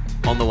Ezra.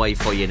 On the way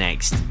for you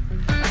next.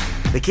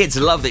 The kids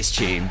love this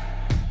tune.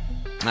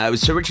 It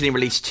was originally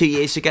released 2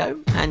 years ago,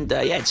 and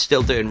it's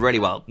still doing really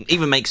well.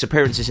 Even makes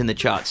appearances in the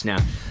charts now.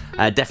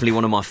 Definitely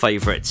one of my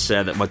favourites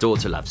that my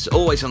daughter loves.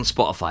 Always on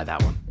Spotify,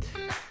 that one.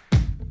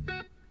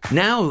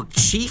 Now,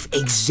 Chief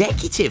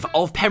Executive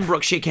of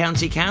Pembrokeshire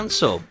County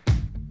Council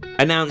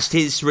announced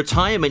his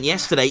retirement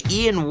yesterday.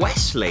 Ian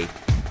Wesley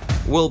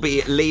will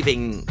be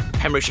leaving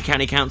Pembrokeshire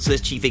County Council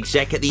as Chief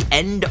Exec at the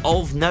end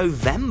of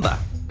November.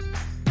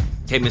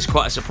 Came as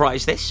quite a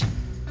surprise, this.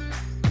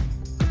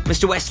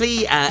 Mr.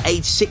 Wesley,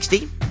 age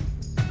 60,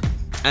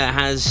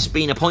 has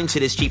been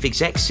appointed as chief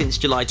exec since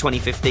July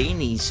 2015.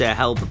 He's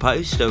held the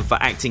post of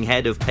acting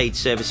head of paid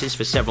services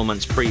for several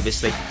months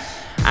previously.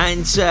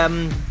 And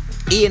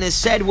Ian has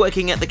said,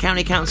 working at the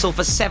county council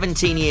for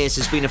 17 years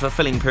has been a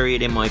fulfilling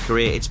period in my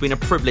career. It's been a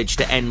privilege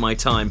to end my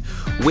time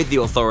with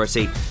the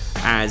authority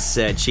as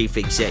chief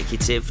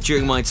executive.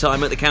 During my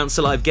time at the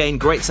council, I've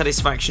gained great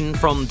satisfaction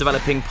from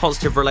developing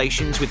positive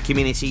relations with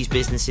communities,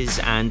 businesses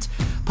and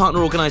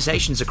partner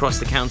organisations across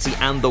the county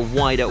and the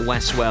wider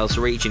West Wales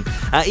region.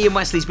 Ian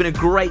Wesley's been a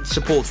great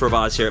supporter of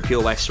ours here at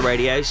Pure West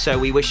Radio, so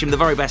we wish him the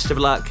very best of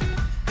luck.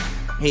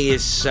 He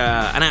is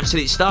an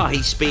absolute star.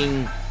 He's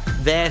been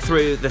there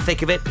through the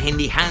thick of it, and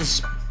he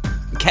has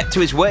kept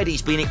to his word.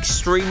 He's been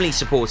extremely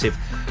supportive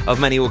of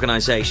many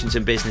organisations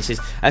and businesses,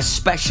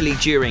 especially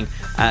during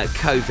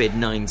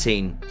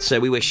COVID-19. So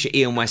we wish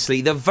Ian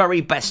Wesley the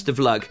very best of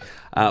luck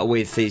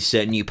with his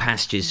new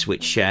pastures,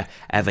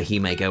 whichever he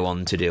may go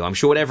on to do. I'm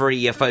sure whatever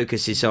he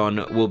focuses on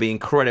will be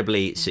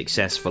incredibly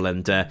successful,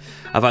 and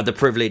I've had the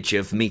privilege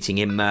of meeting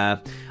him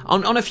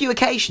on a few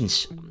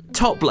occasions.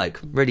 Top bloke.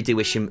 Really do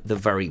wish him the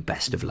very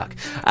best of luck.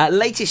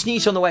 Latest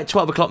news on the way at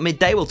 12 o'clock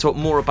midday. We'll talk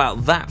more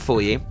about that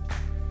for you.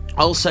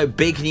 Also,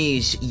 big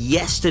news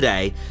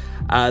yesterday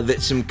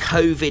that some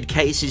COVID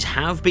cases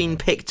have been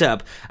picked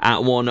up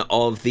at one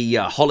of the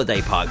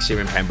holiday parks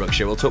here in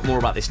Pembrokeshire. We'll talk more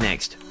about this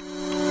next.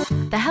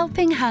 The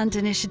Helping Hand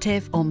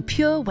Initiative on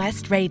Pure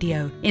West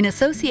Radio, in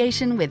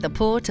association with the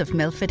Port of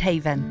Milford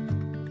Haven.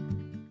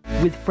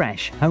 With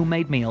fresh,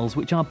 homemade meals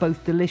which are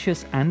both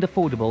delicious and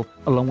affordable,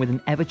 along with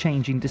an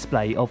ever-changing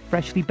display of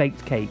freshly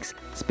baked cakes,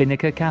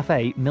 Spinnaker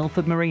Cafe,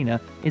 Milford Marina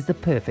is the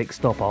perfect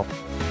stop-off.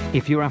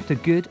 If you're after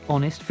good,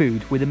 honest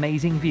food with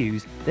amazing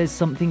views, there's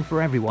something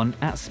for everyone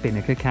at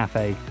Spinnaker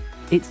Cafe.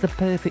 It's the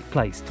perfect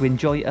place to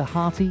enjoy a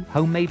hearty,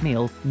 homemade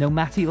meal, no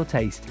matter your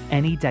taste,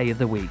 any day of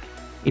the week.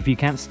 If you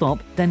can't stop,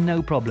 then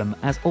no problem,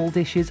 as all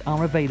dishes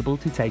are available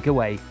to take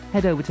away.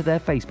 Head over to their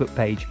Facebook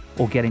page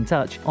or get in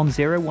touch on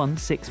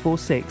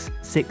 01646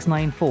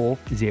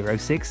 694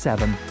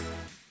 067.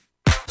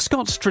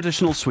 Scott's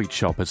Traditional Sweet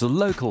Shop is a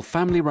local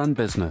family-run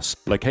business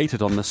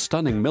located on the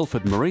stunning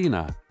Milford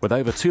Marina. With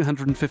over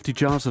 250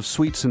 jars of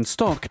sweets in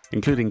stock,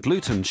 including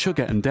gluten,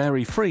 sugar and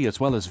dairy-free as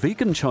well as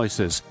vegan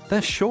choices,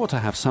 they're sure to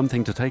have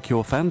something to take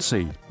your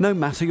fancy, no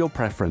matter your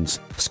preference.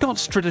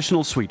 Scott's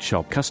Traditional Sweet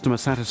Shop customer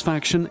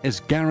satisfaction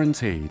is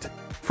guaranteed.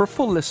 For a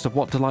full list of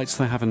what delights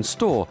they have in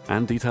store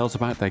and details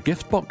about their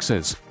gift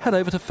boxes, head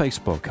over to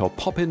Facebook or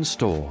pop in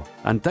store.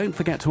 And don't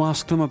forget to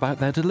ask them about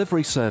their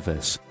delivery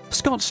service.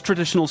 Scott's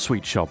Traditional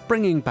Sweet Shop,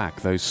 bringing back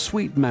those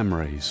sweet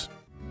memories.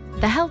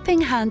 The Helping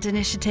Hand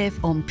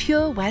Initiative on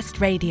Pure West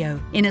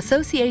Radio, in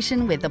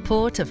association with the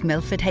Port of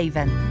Milford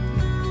Haven.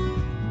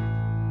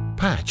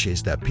 Patch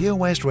is the Pure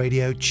West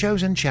Radio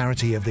chosen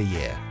charity of the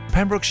year.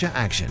 Pembrokeshire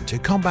Action to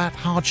Combat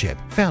Hardship,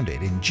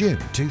 founded in June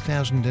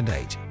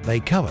 2008. They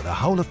cover the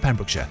whole of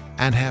Pembrokeshire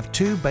and have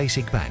 2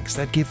 basic banks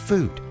that give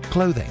food,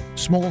 clothing,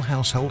 small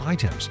household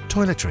items,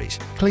 toiletries,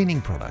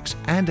 cleaning products,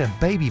 and a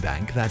baby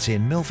bank that's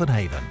in Milford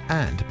Haven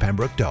and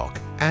Pembroke Dock,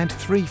 and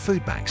 3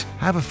 food banks,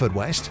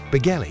 Haverfordwest,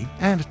 Begelly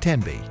and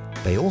Tenby.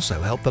 They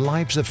also help the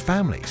lives of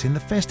families in the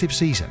festive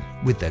season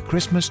with their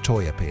Christmas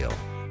toy appeal.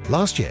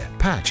 Last year,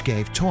 Patch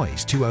gave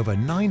toys to over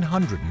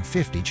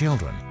 950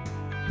 children.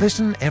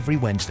 Listen every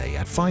Wednesday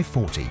at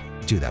 5:40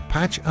 to the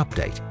Patch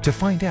Update to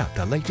find out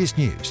the latest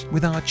news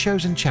with our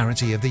chosen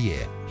charity of the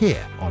year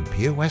here on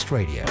Pure West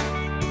Radio.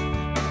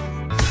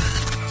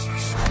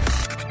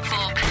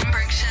 For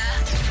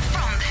Pembrokeshire,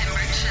 from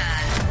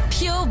Pembrokeshire,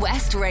 Pure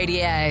West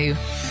Radio.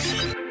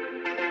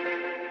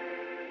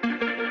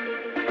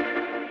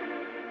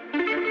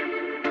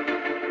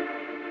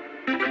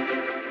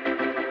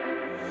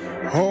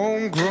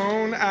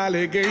 Homegrown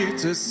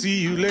alligator, see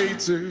you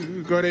later.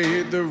 Gotta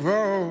hit the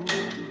road,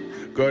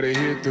 gotta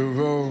hit the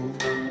road.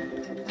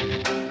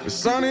 The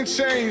sun ain't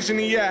changing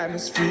the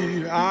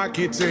atmosphere,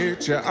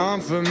 architecture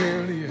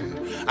unfamiliar.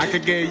 I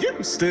could get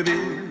used to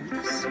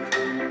this.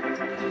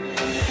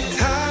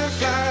 Time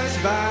flies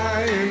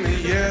by in the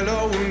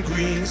yellow and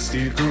green.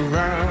 Stick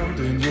around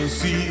and you'll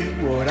see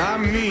what I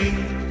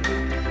mean.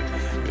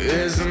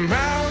 There's a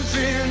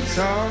mountain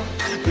top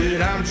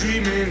that I'm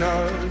dreaming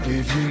of.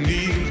 If you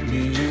need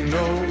me, you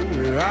know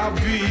where I'll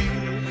be.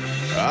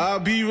 I'll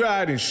be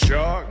riding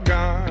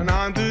shotgun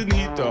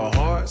underneath the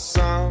hot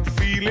sun,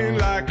 feeling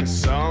like a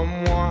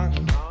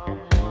someone.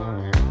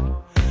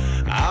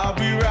 I'll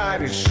be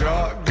riding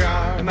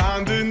shotgun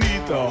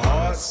underneath the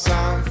hot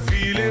sun,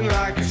 feeling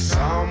like a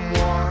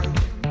someone.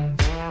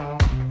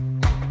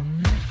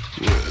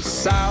 We're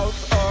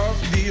south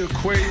of the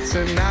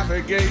equator,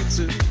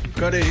 navigator.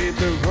 Gotta hit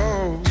the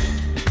road,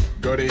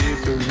 gotta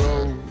hit the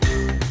road.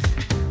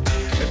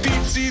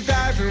 Deep sea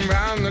diving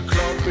round the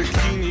clock,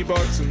 bikini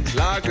bottoms,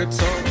 lager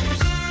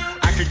tops.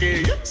 I could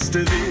get used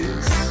to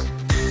this.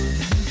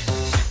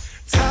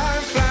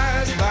 Time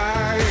flies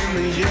by in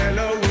the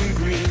yellow and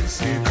green.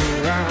 Stick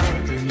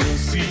around and you'll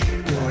see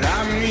what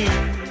I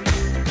mean.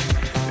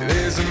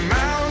 There's a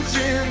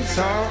mountain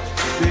top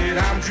that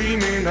I'm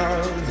dreaming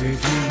of.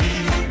 If you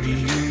need me,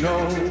 you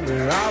know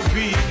where I'll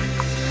be.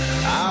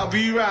 I'll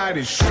be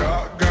riding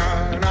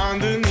shotgun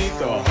underneath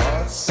the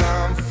hot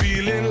sun,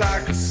 feeling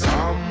like a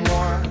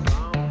someone.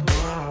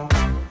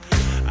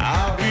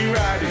 I'll be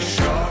riding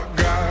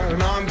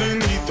shotgun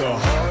underneath the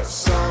hot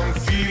sun,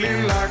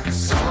 feeling like a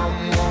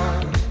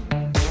someone.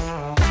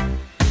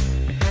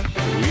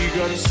 We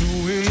got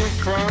two in the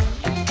front,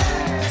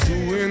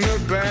 two in the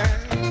back,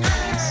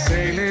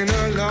 sailing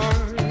along,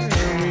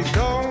 and we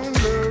don't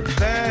look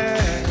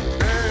back.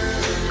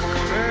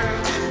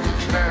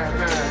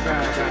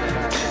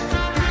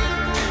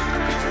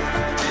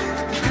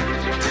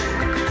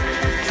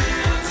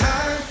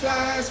 Time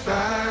flies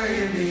by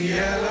in the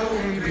yellow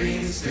and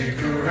green.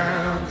 Stick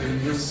around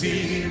and you'll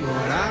see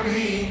what I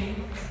mean.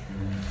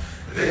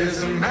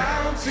 There's a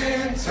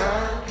mountain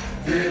top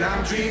that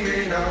I'm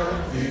dreaming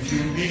of. If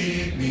you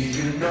need me,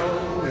 you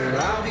know where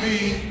I'll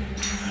be.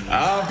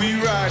 I'll be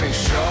riding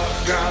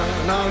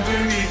shotgun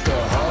underneath the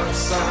hot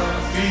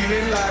sun,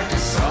 feeling like a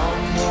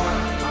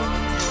someone.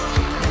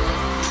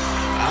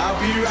 I'll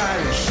be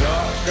riding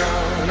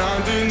shotgun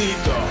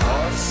underneath the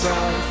hot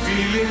sun,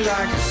 feeling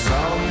like a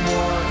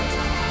someone.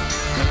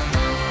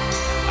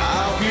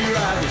 I'll be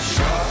riding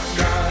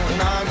shotgun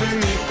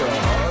underneath the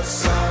hot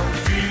sun,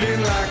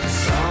 feeling like a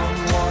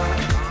someone.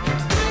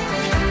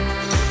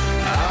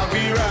 I'll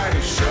be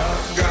riding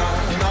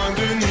shotgun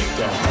underneath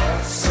the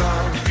hot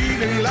sun,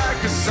 feeling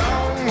like a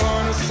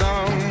someone, a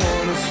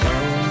someone, a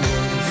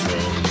someone, a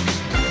someone.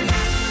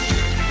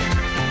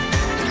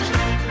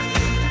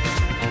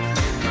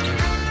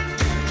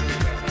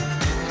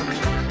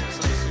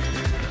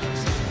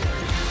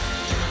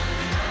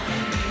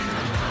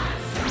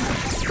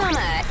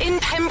 Summer in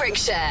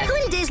Pembrokeshire. How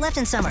many days left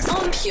in summer?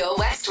 On Pure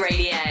West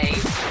Radio.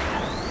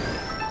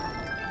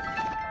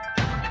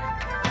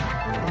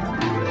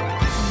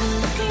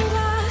 Looking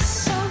glass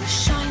so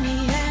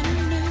shiny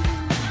and new.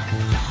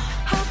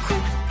 How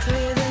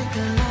quickly the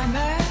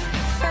glamour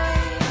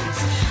fades.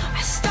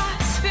 I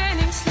start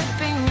spinning,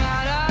 slipping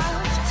out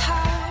of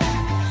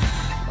time.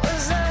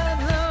 Was that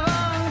the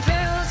wrong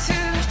pill to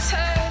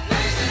take?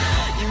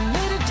 You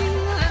made a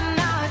deal and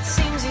now it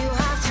seems you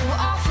have to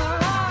offer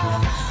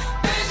all.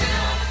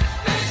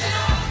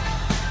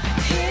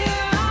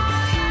 Here I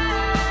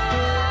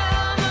am.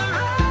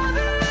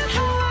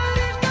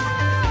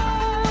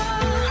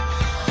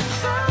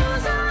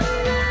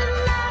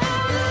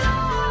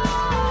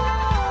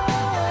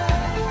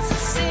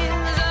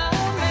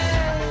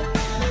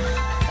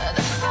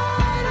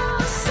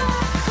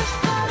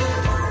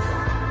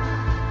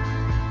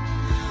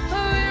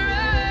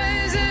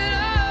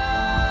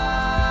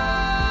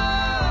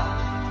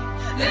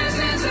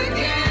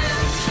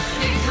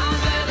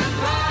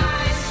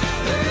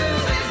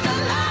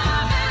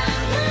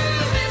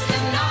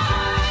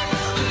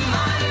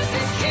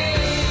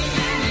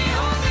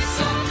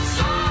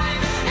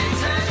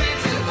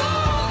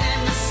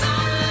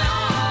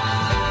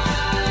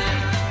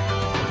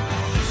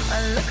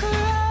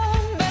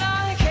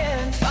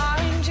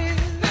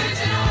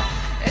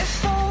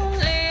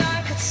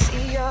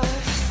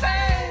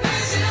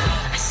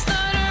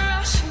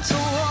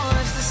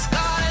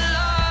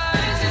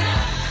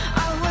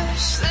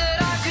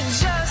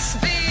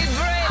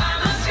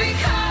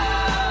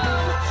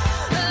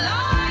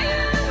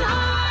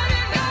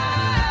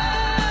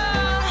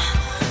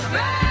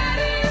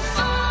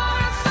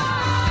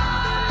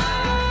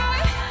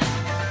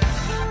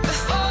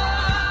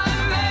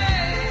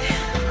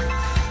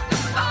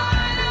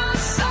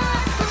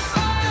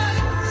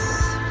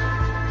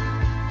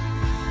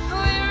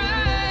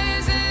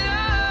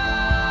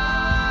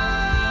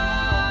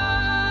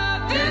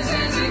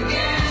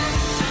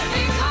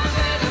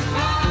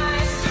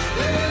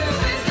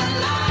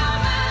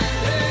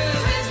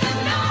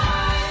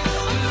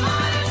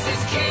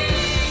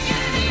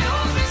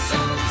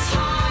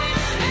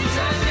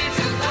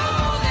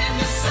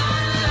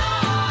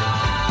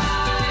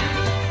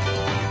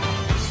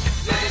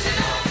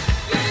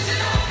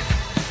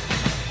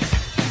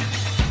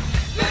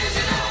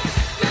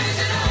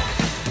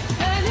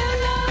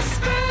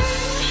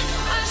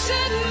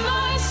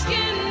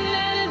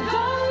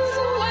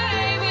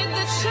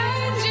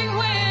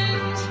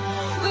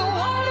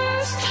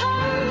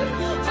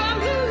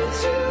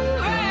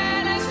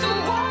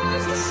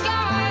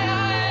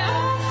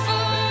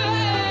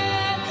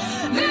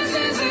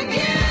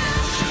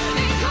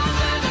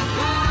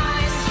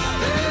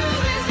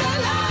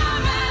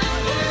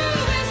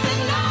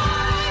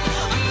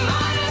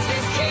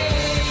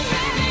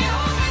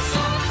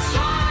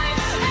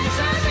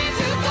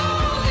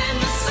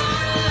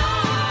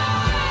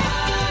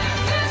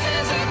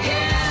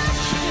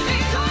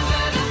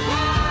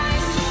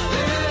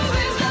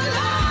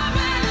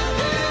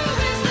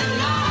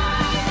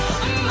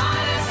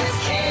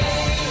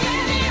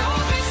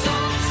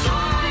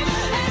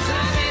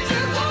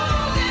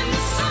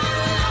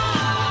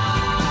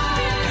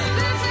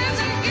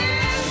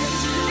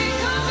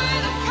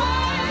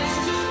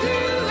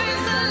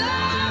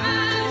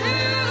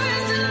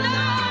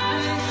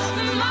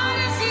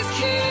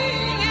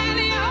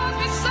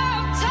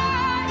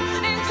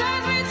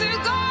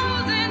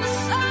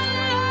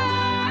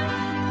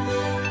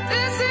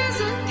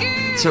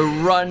 It's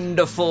a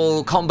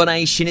wonderful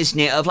combination, isn't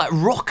it, of like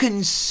rock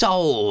and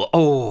soul.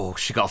 Oh,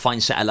 she got a fine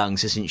set of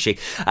lungs, isn't she?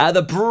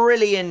 The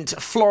brilliant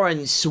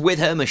Florence with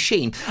her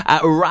machine.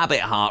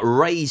 Rabbit Heart,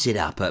 Raise It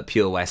Up at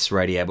Pure West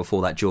Radio.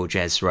 Before that, George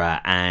Ezra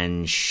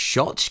and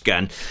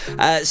Shotgun.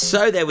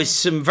 So there was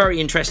some very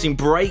interesting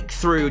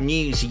breakthrough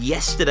news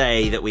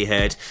yesterday that we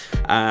heard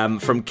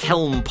from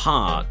Kelm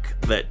Park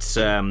that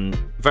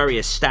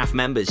various staff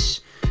members,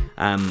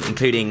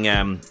 including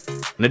an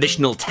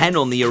additional 10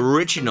 on the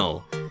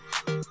original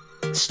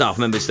staff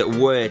members that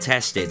were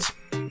tested.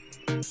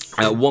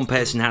 One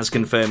person has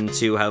confirmed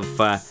to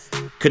have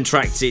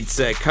contracted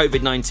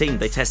COVID-19.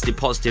 They tested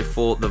positive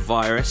for the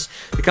virus.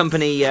 The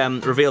company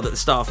revealed that the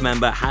staff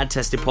member had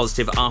tested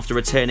positive after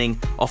returning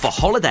off a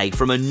holiday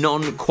from a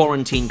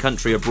non-quarantine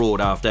country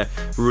abroad after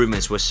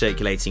rumours were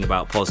circulating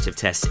about positive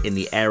tests in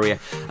the area.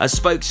 A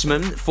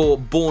spokesman for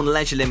Bourne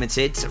Leisure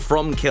Limited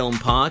from Kelm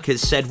Park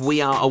has said,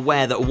 "We are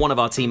aware that one of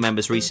our team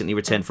members recently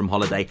returned from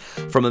holiday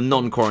from a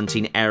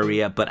non-quarantine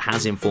area but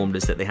has informed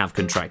us that they have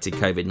contracted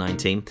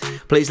COVID-19.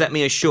 Please let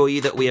me assure you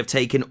that we have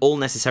taken all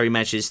necessary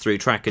measures through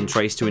track and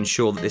trace to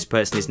ensure that this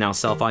person is now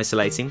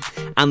self-isolating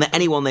and that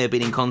anyone they have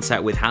been in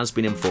contact with has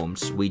been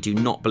informed. We do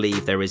not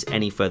believe there is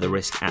any further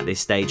risk at this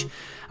stage."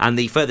 And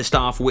the further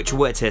staff which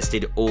were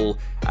tested all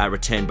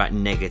returned back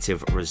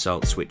negative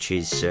results, which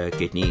is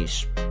good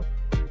news.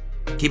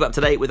 Keep up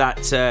to date with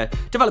that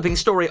developing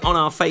story on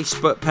our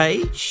Facebook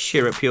page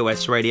here at Pure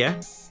West Radio.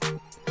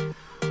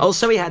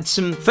 Also, we had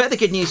some further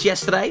good news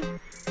yesterday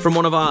from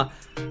one of our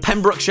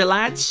Pembrokeshire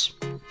lads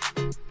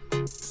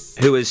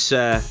who has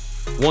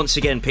once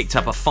again picked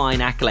up a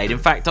fine accolade. In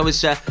fact, I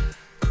was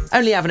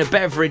only having a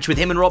beverage with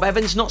him and Rob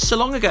Evans not so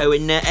long ago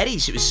in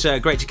Eddie's. It was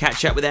great to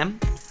catch up with them.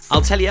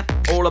 I'll tell you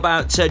all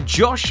about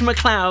Josh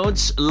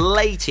McLeod's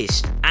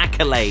latest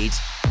accolade,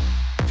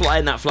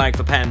 flying that flag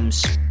for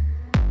Pems.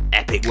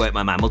 Epic work,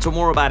 my man. We'll talk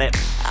more about it.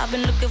 I've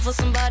been looking for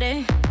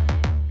somebody,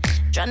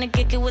 trying to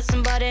kick it with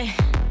somebody.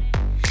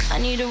 I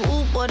need a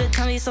root boy to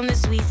tell me something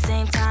sweet.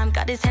 Same time,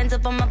 got his hands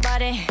up on my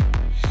body.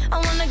 I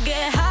wanna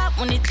get hot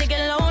when you take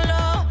it low,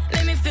 low.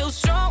 Make me feel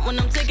strong when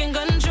I'm taking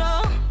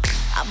control.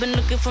 I've been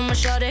looking for my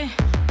shorty,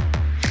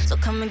 so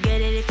come and get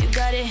it if you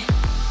got it.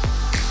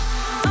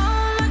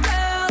 All my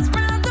girls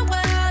round the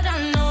world,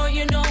 I know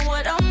you know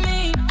what I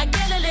mean. I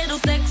get a little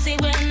sexy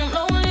when I'm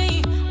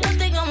lonely. One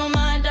thing on my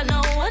mind, I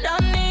know what I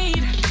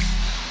need.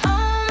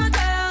 All my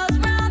girls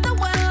round the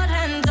world,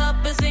 hands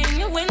up and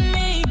sing it with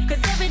me. 'Cause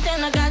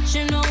everything I got,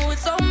 you know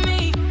it's on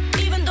me.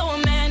 Even though a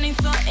man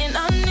ain't something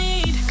I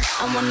need.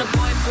 I want a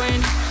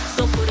boyfriend,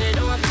 so put it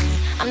on me.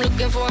 I'm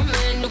looking for a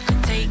man who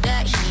could take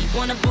that heat.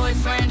 Want a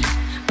boyfriend,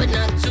 but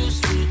not too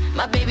sweet.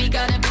 My baby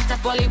got a bit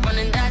tough while he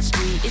running that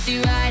street. Is he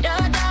ride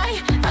or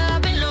die?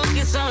 I've been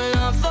looking so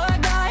long for a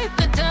guy who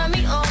could turn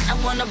me on. I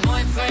want a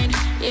boyfriend,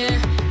 yeah,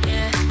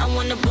 yeah. I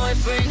want a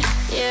boyfriend,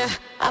 yeah.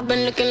 I've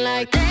been looking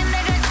like that.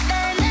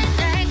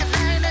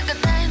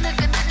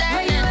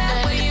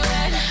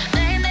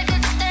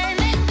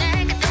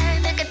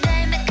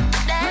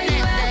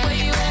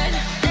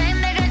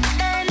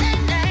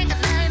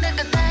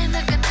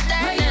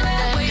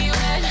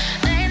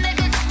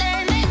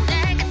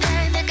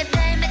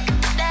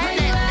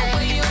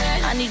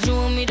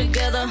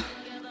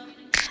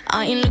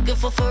 I ain't looking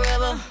for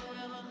forever.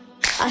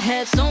 I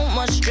had so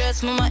much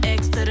stress from my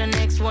ex to the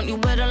next one. You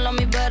better love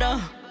me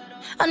better.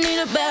 I need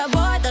a bad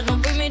boy that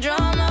don't bring me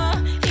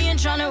drama. He ain't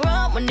tryna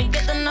run when they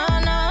get the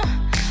nana.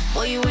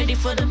 Boy, you ready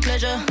for the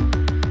pleasure?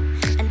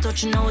 And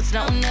don't you know it's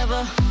now or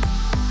never?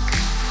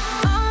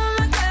 All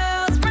my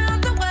girls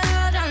round the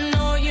world, I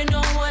know you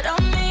know what I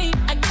mean.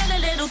 I get a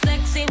little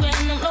sexy when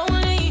I'm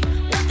lonely.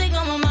 One thing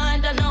on my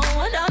mind, I know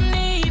what I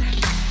need.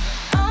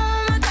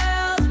 All my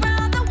girls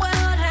round the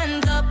world,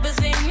 hands up and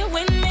sing it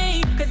with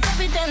me. 'Cause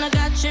everything I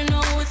got, you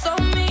know it's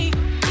on me.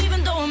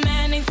 Even though a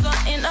man ain't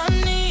something I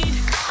need.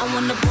 I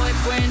want a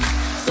boyfriend,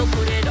 so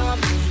put it on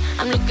me.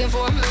 I'm looking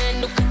for a man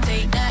who could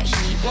take that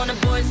heat. Want a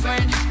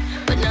boyfriend,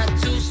 but not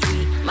too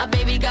sweet. My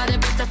baby got a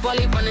bit tough while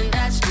he running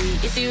that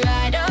street. Is he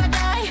ride or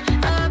die?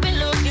 I've been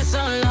looking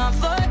so long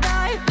for a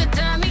guy who could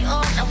turn me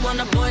on. I want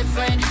a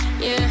boyfriend,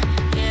 yeah,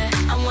 yeah.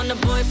 I want a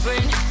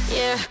boyfriend,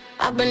 yeah.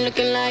 I've been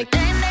looking like that.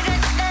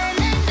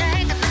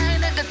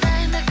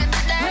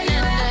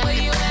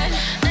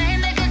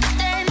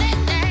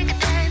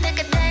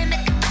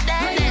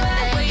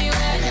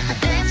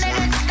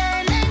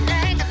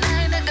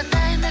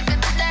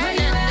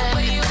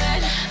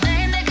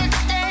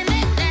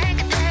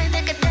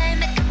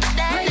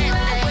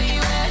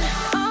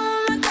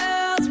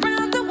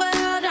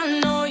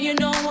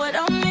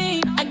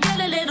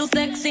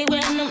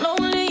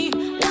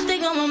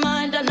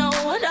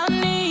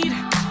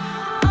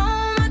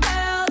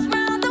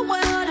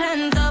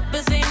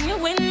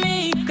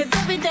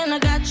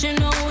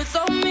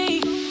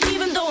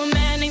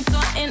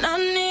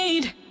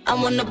 I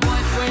want a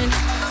boyfriend,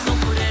 so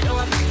put it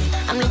on me.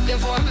 I'm looking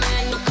for a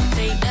man who can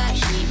take that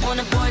heat.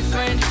 Want a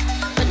boyfriend,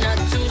 but not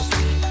too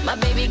sweet. My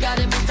baby got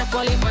a bit tough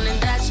while he running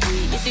that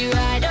street. Is he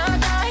ride or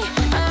die?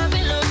 I've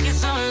been looking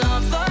so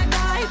long for a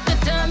guy who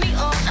could turn me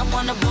on. I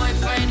want a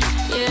boyfriend.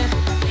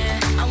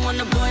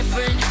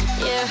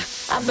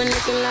 I've been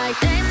looking like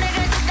dang,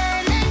 nigga,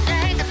 dang, dang,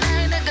 dang,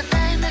 dang, nigga,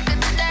 dang, nigga,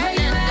 dang. Where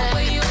you at?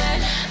 Where you at?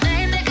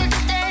 Dang, nigga,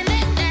 dang,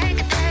 dang, dang,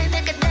 dang,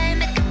 nigga, dang,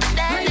 nigga,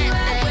 dang. Where you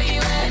at? Where you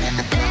at? Dang,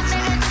 nigga,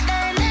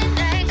 dang, dang,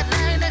 dang,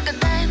 dang, nigga,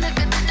 dang,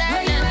 nigga, dang.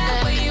 Where you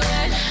at? Where you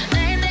at?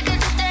 Dang, nigga,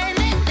 dang,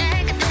 dang,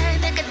 dang, dang,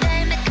 nigga,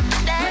 dang, nigga,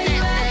 dang. Where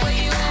you at? Where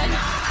you at?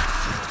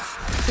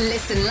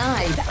 Listen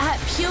live at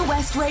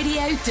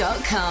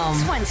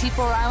purewestradio.com.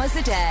 24 hours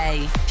a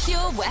day.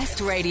 Pure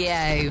West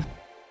Radio.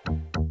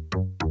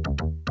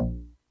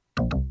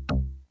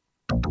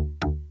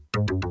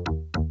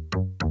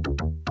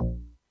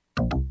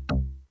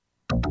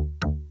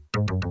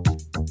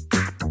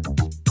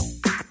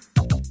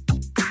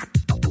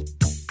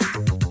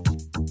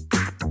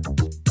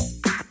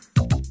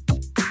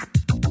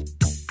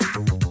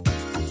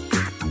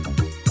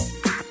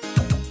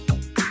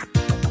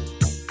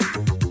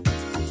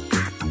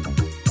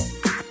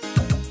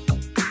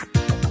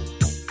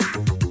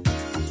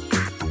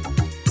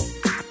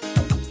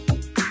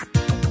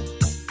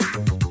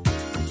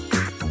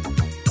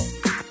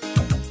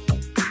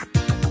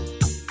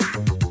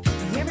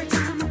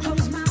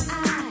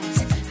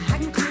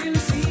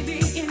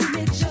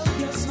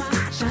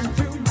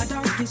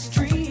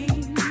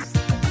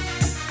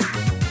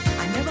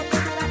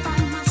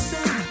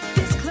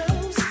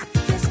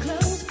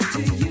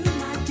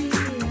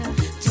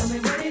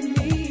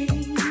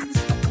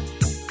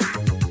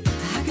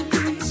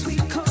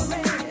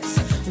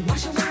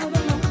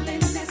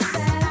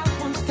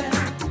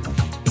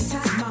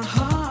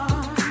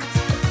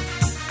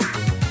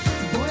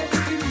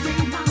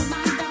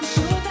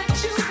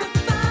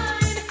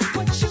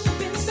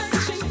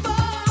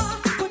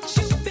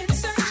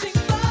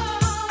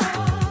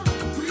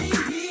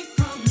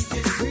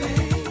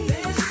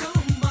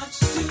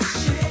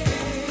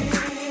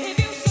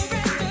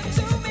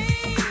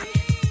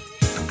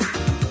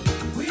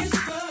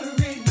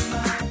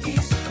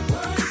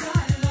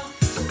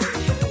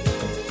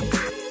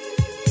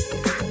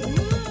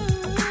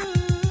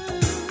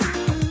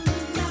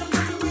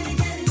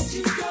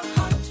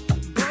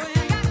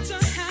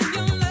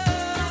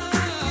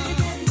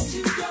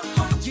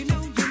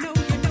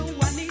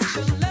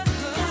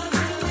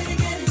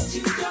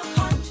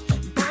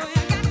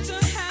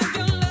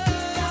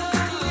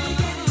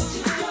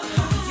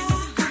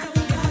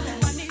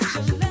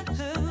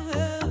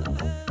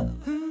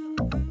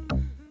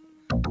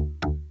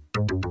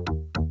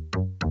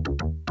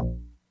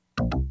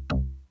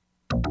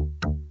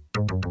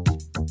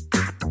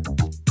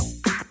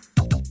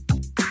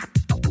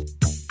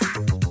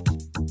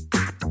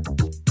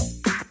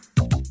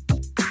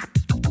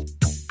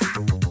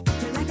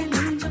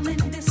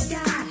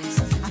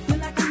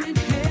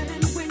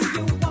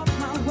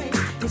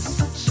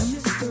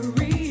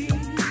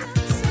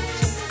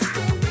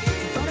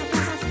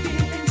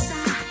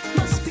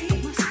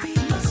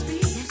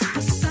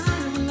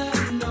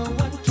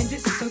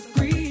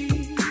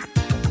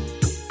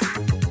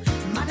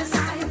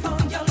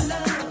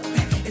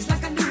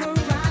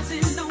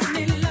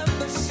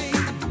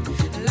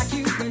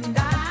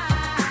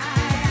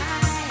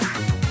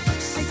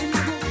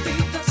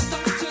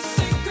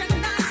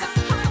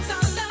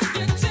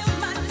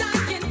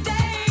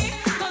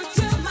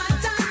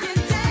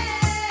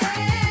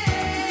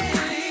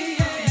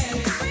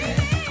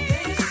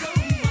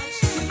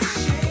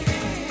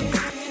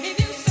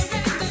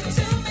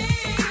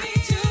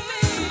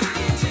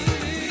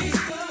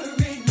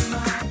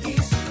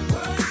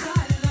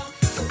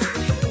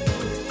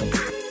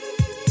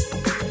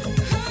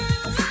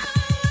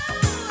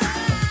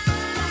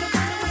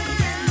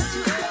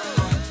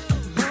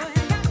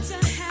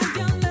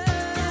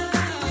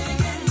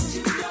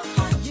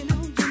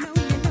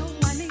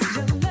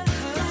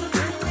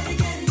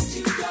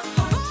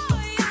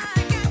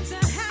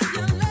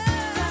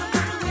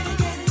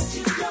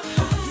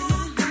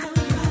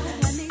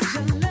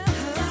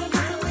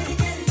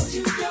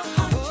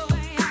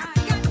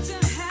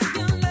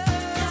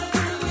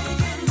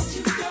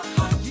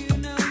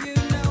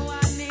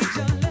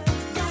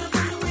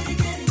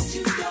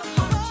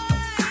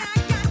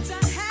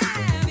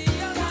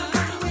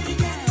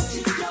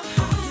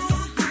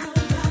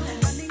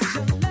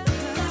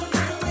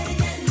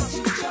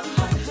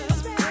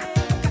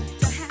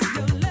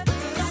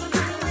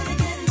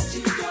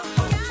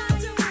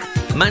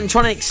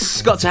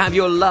 Mantronic's Got to Have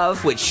Your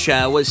Love, which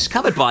was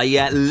covered by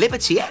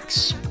Liberty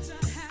X.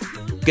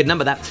 Good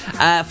number,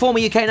 that. Former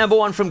UK number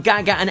one from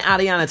Gaga and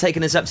Ariana,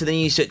 taking us up to the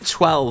news at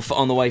 12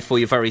 on the way for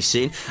you very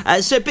soon.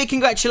 So big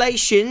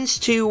congratulations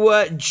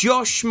to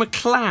Josh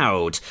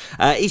McLeod.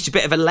 He's a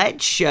bit of a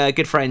ledge,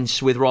 good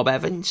friends with Rob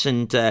Evans,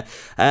 and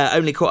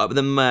only caught up with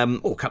them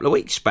a couple of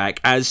weeks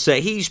back, as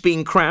he's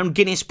been crowned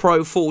Guinness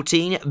Pro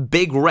 14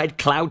 Big Red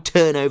Cloud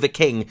Turnover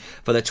King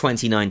for the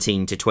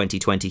 2019 to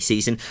 2020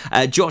 season.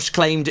 Josh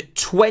claimed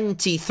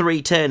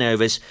 23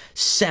 turnovers,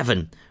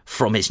 7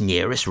 from his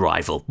nearest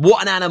rival.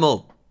 What an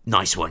animal!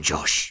 Nice one,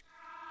 Josh.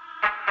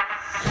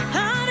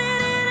 I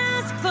didn't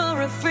ask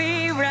for a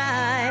free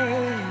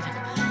ride.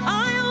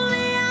 I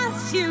only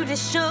asked you to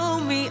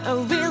show me a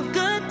real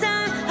good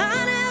time.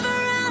 I never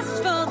asked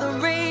for the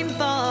rain.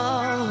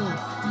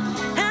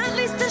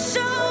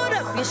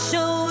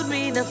 showed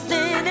me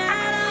nothing at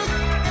all.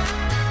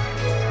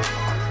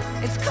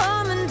 It's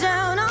coming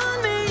down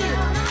on me,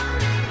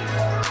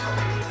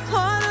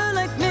 harder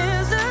like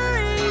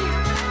misery.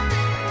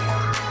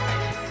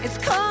 It's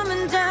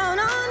coming down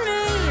on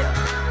me.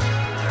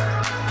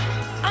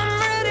 I'm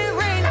ready,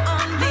 rain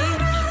on me.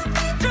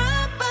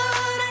 Drop,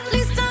 but at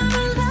least I'm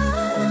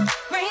alive.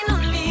 Rain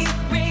on me,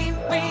 rain,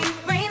 rain,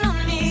 rain on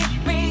me,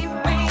 rain,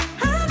 rain.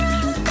 I'd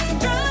rather be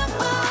drop,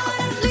 but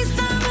at least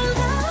I'm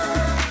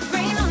alive.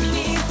 Rain on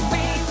me,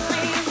 rain,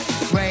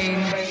 rain,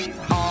 rain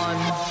on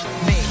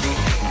me.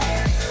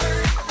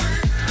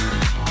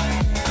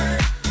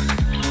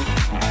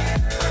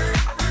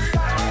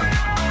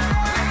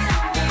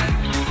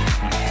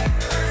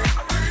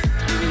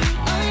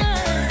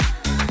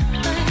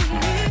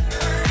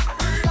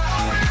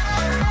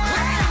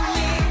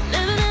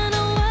 Living in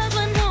a world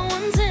where no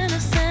one's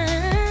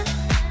innocent.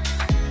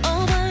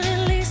 Oh, but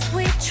at least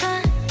we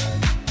try.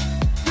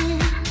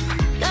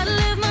 Gotta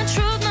live my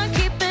truth, not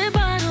keep it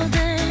bottled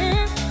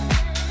in,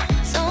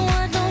 so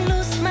I don't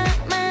lose my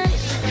mind.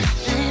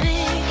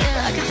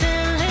 Yeah, I can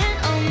feel it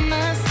on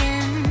my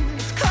skin.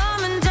 It's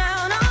coming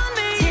down on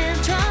me.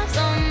 Teardrops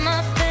on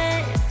my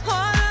face,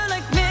 harder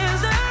like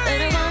misery. Let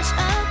it wash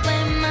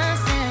away my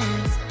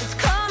sins. It's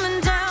coming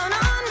down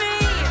on me.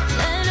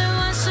 Let it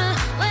wash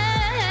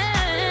away.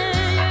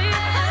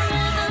 I'd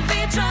rather be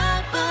dry,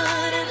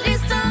 but at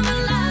least I'm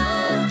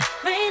alive.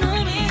 Rain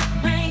on me,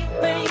 rain,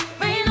 rain,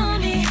 rain on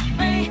me,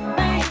 rain,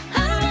 rain.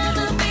 I'd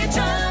rather be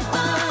dry,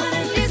 but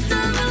at least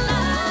I'm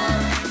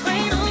alive.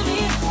 Rain on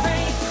me,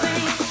 rain,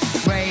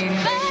 rain,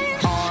 rain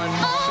on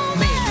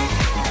me.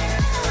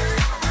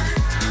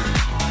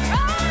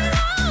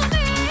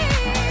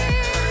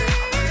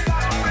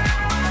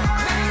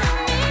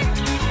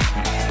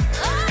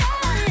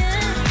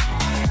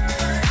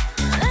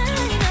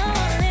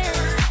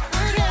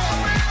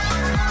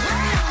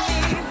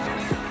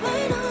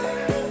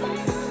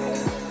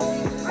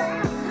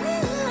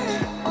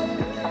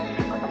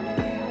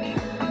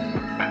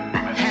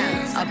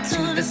 Hands up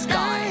to the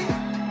sky.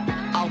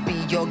 I'll be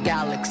your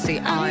galaxy.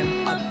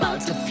 I'm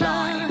about to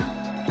fly.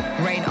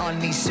 Rain on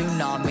me,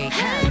 tsunami.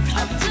 Hands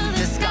up to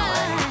the sky.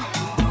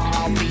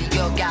 I'll be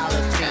your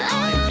galaxy.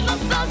 I'm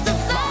about to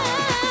fly.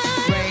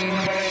 Rain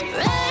on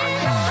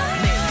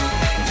me.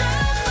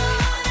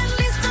 At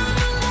least I'm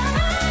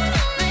alive.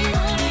 Rain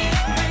on me,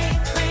 rain,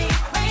 rain,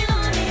 rain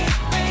on me,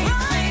 rain,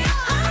 rain.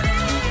 I'd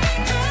rather be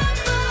dry,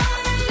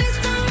 but at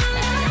least I'm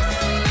alive.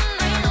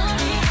 Rain on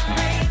me,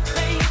 rain,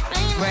 rain,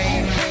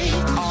 rain, Rain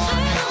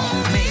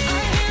on me. I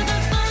hear the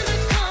thunder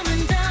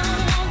coming down.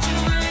 Won't you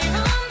rain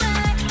on me?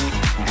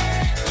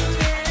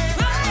 Yeah,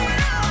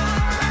 right on.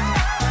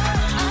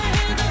 I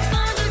hear the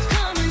thunder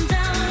coming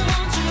down.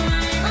 Won't you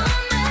rain on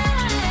me?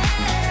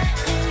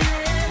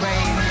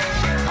 Rain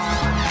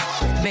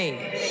on me.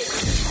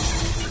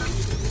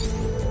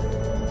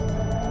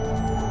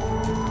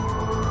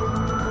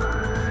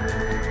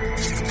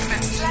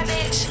 From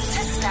Slevich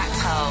to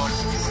Stackpole.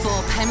 For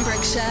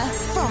Pembrokeshire,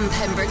 from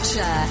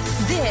Pembrokeshire,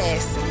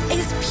 this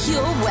is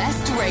Pure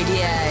West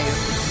Radio.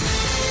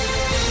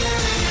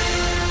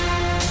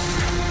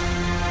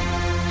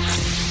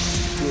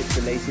 With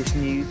the latest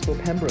news for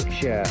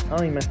Pembrokeshire,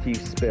 I'm Matthew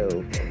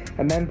Spill.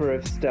 A member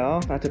of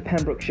staff at a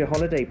Pembrokeshire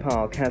holiday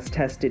park has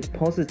tested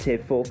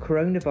positive for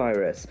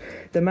coronavirus.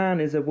 The man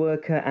is a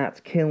worker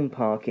at Kiln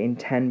Park in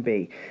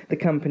Tenby. The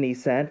company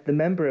said the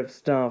member of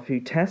staff who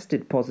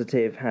tested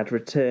positive had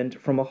returned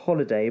from a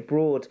holiday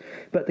abroad,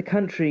 but the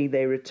country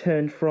they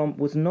returned from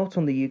was not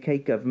on the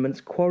UK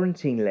government's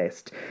quarantine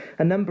list.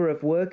 A number of workers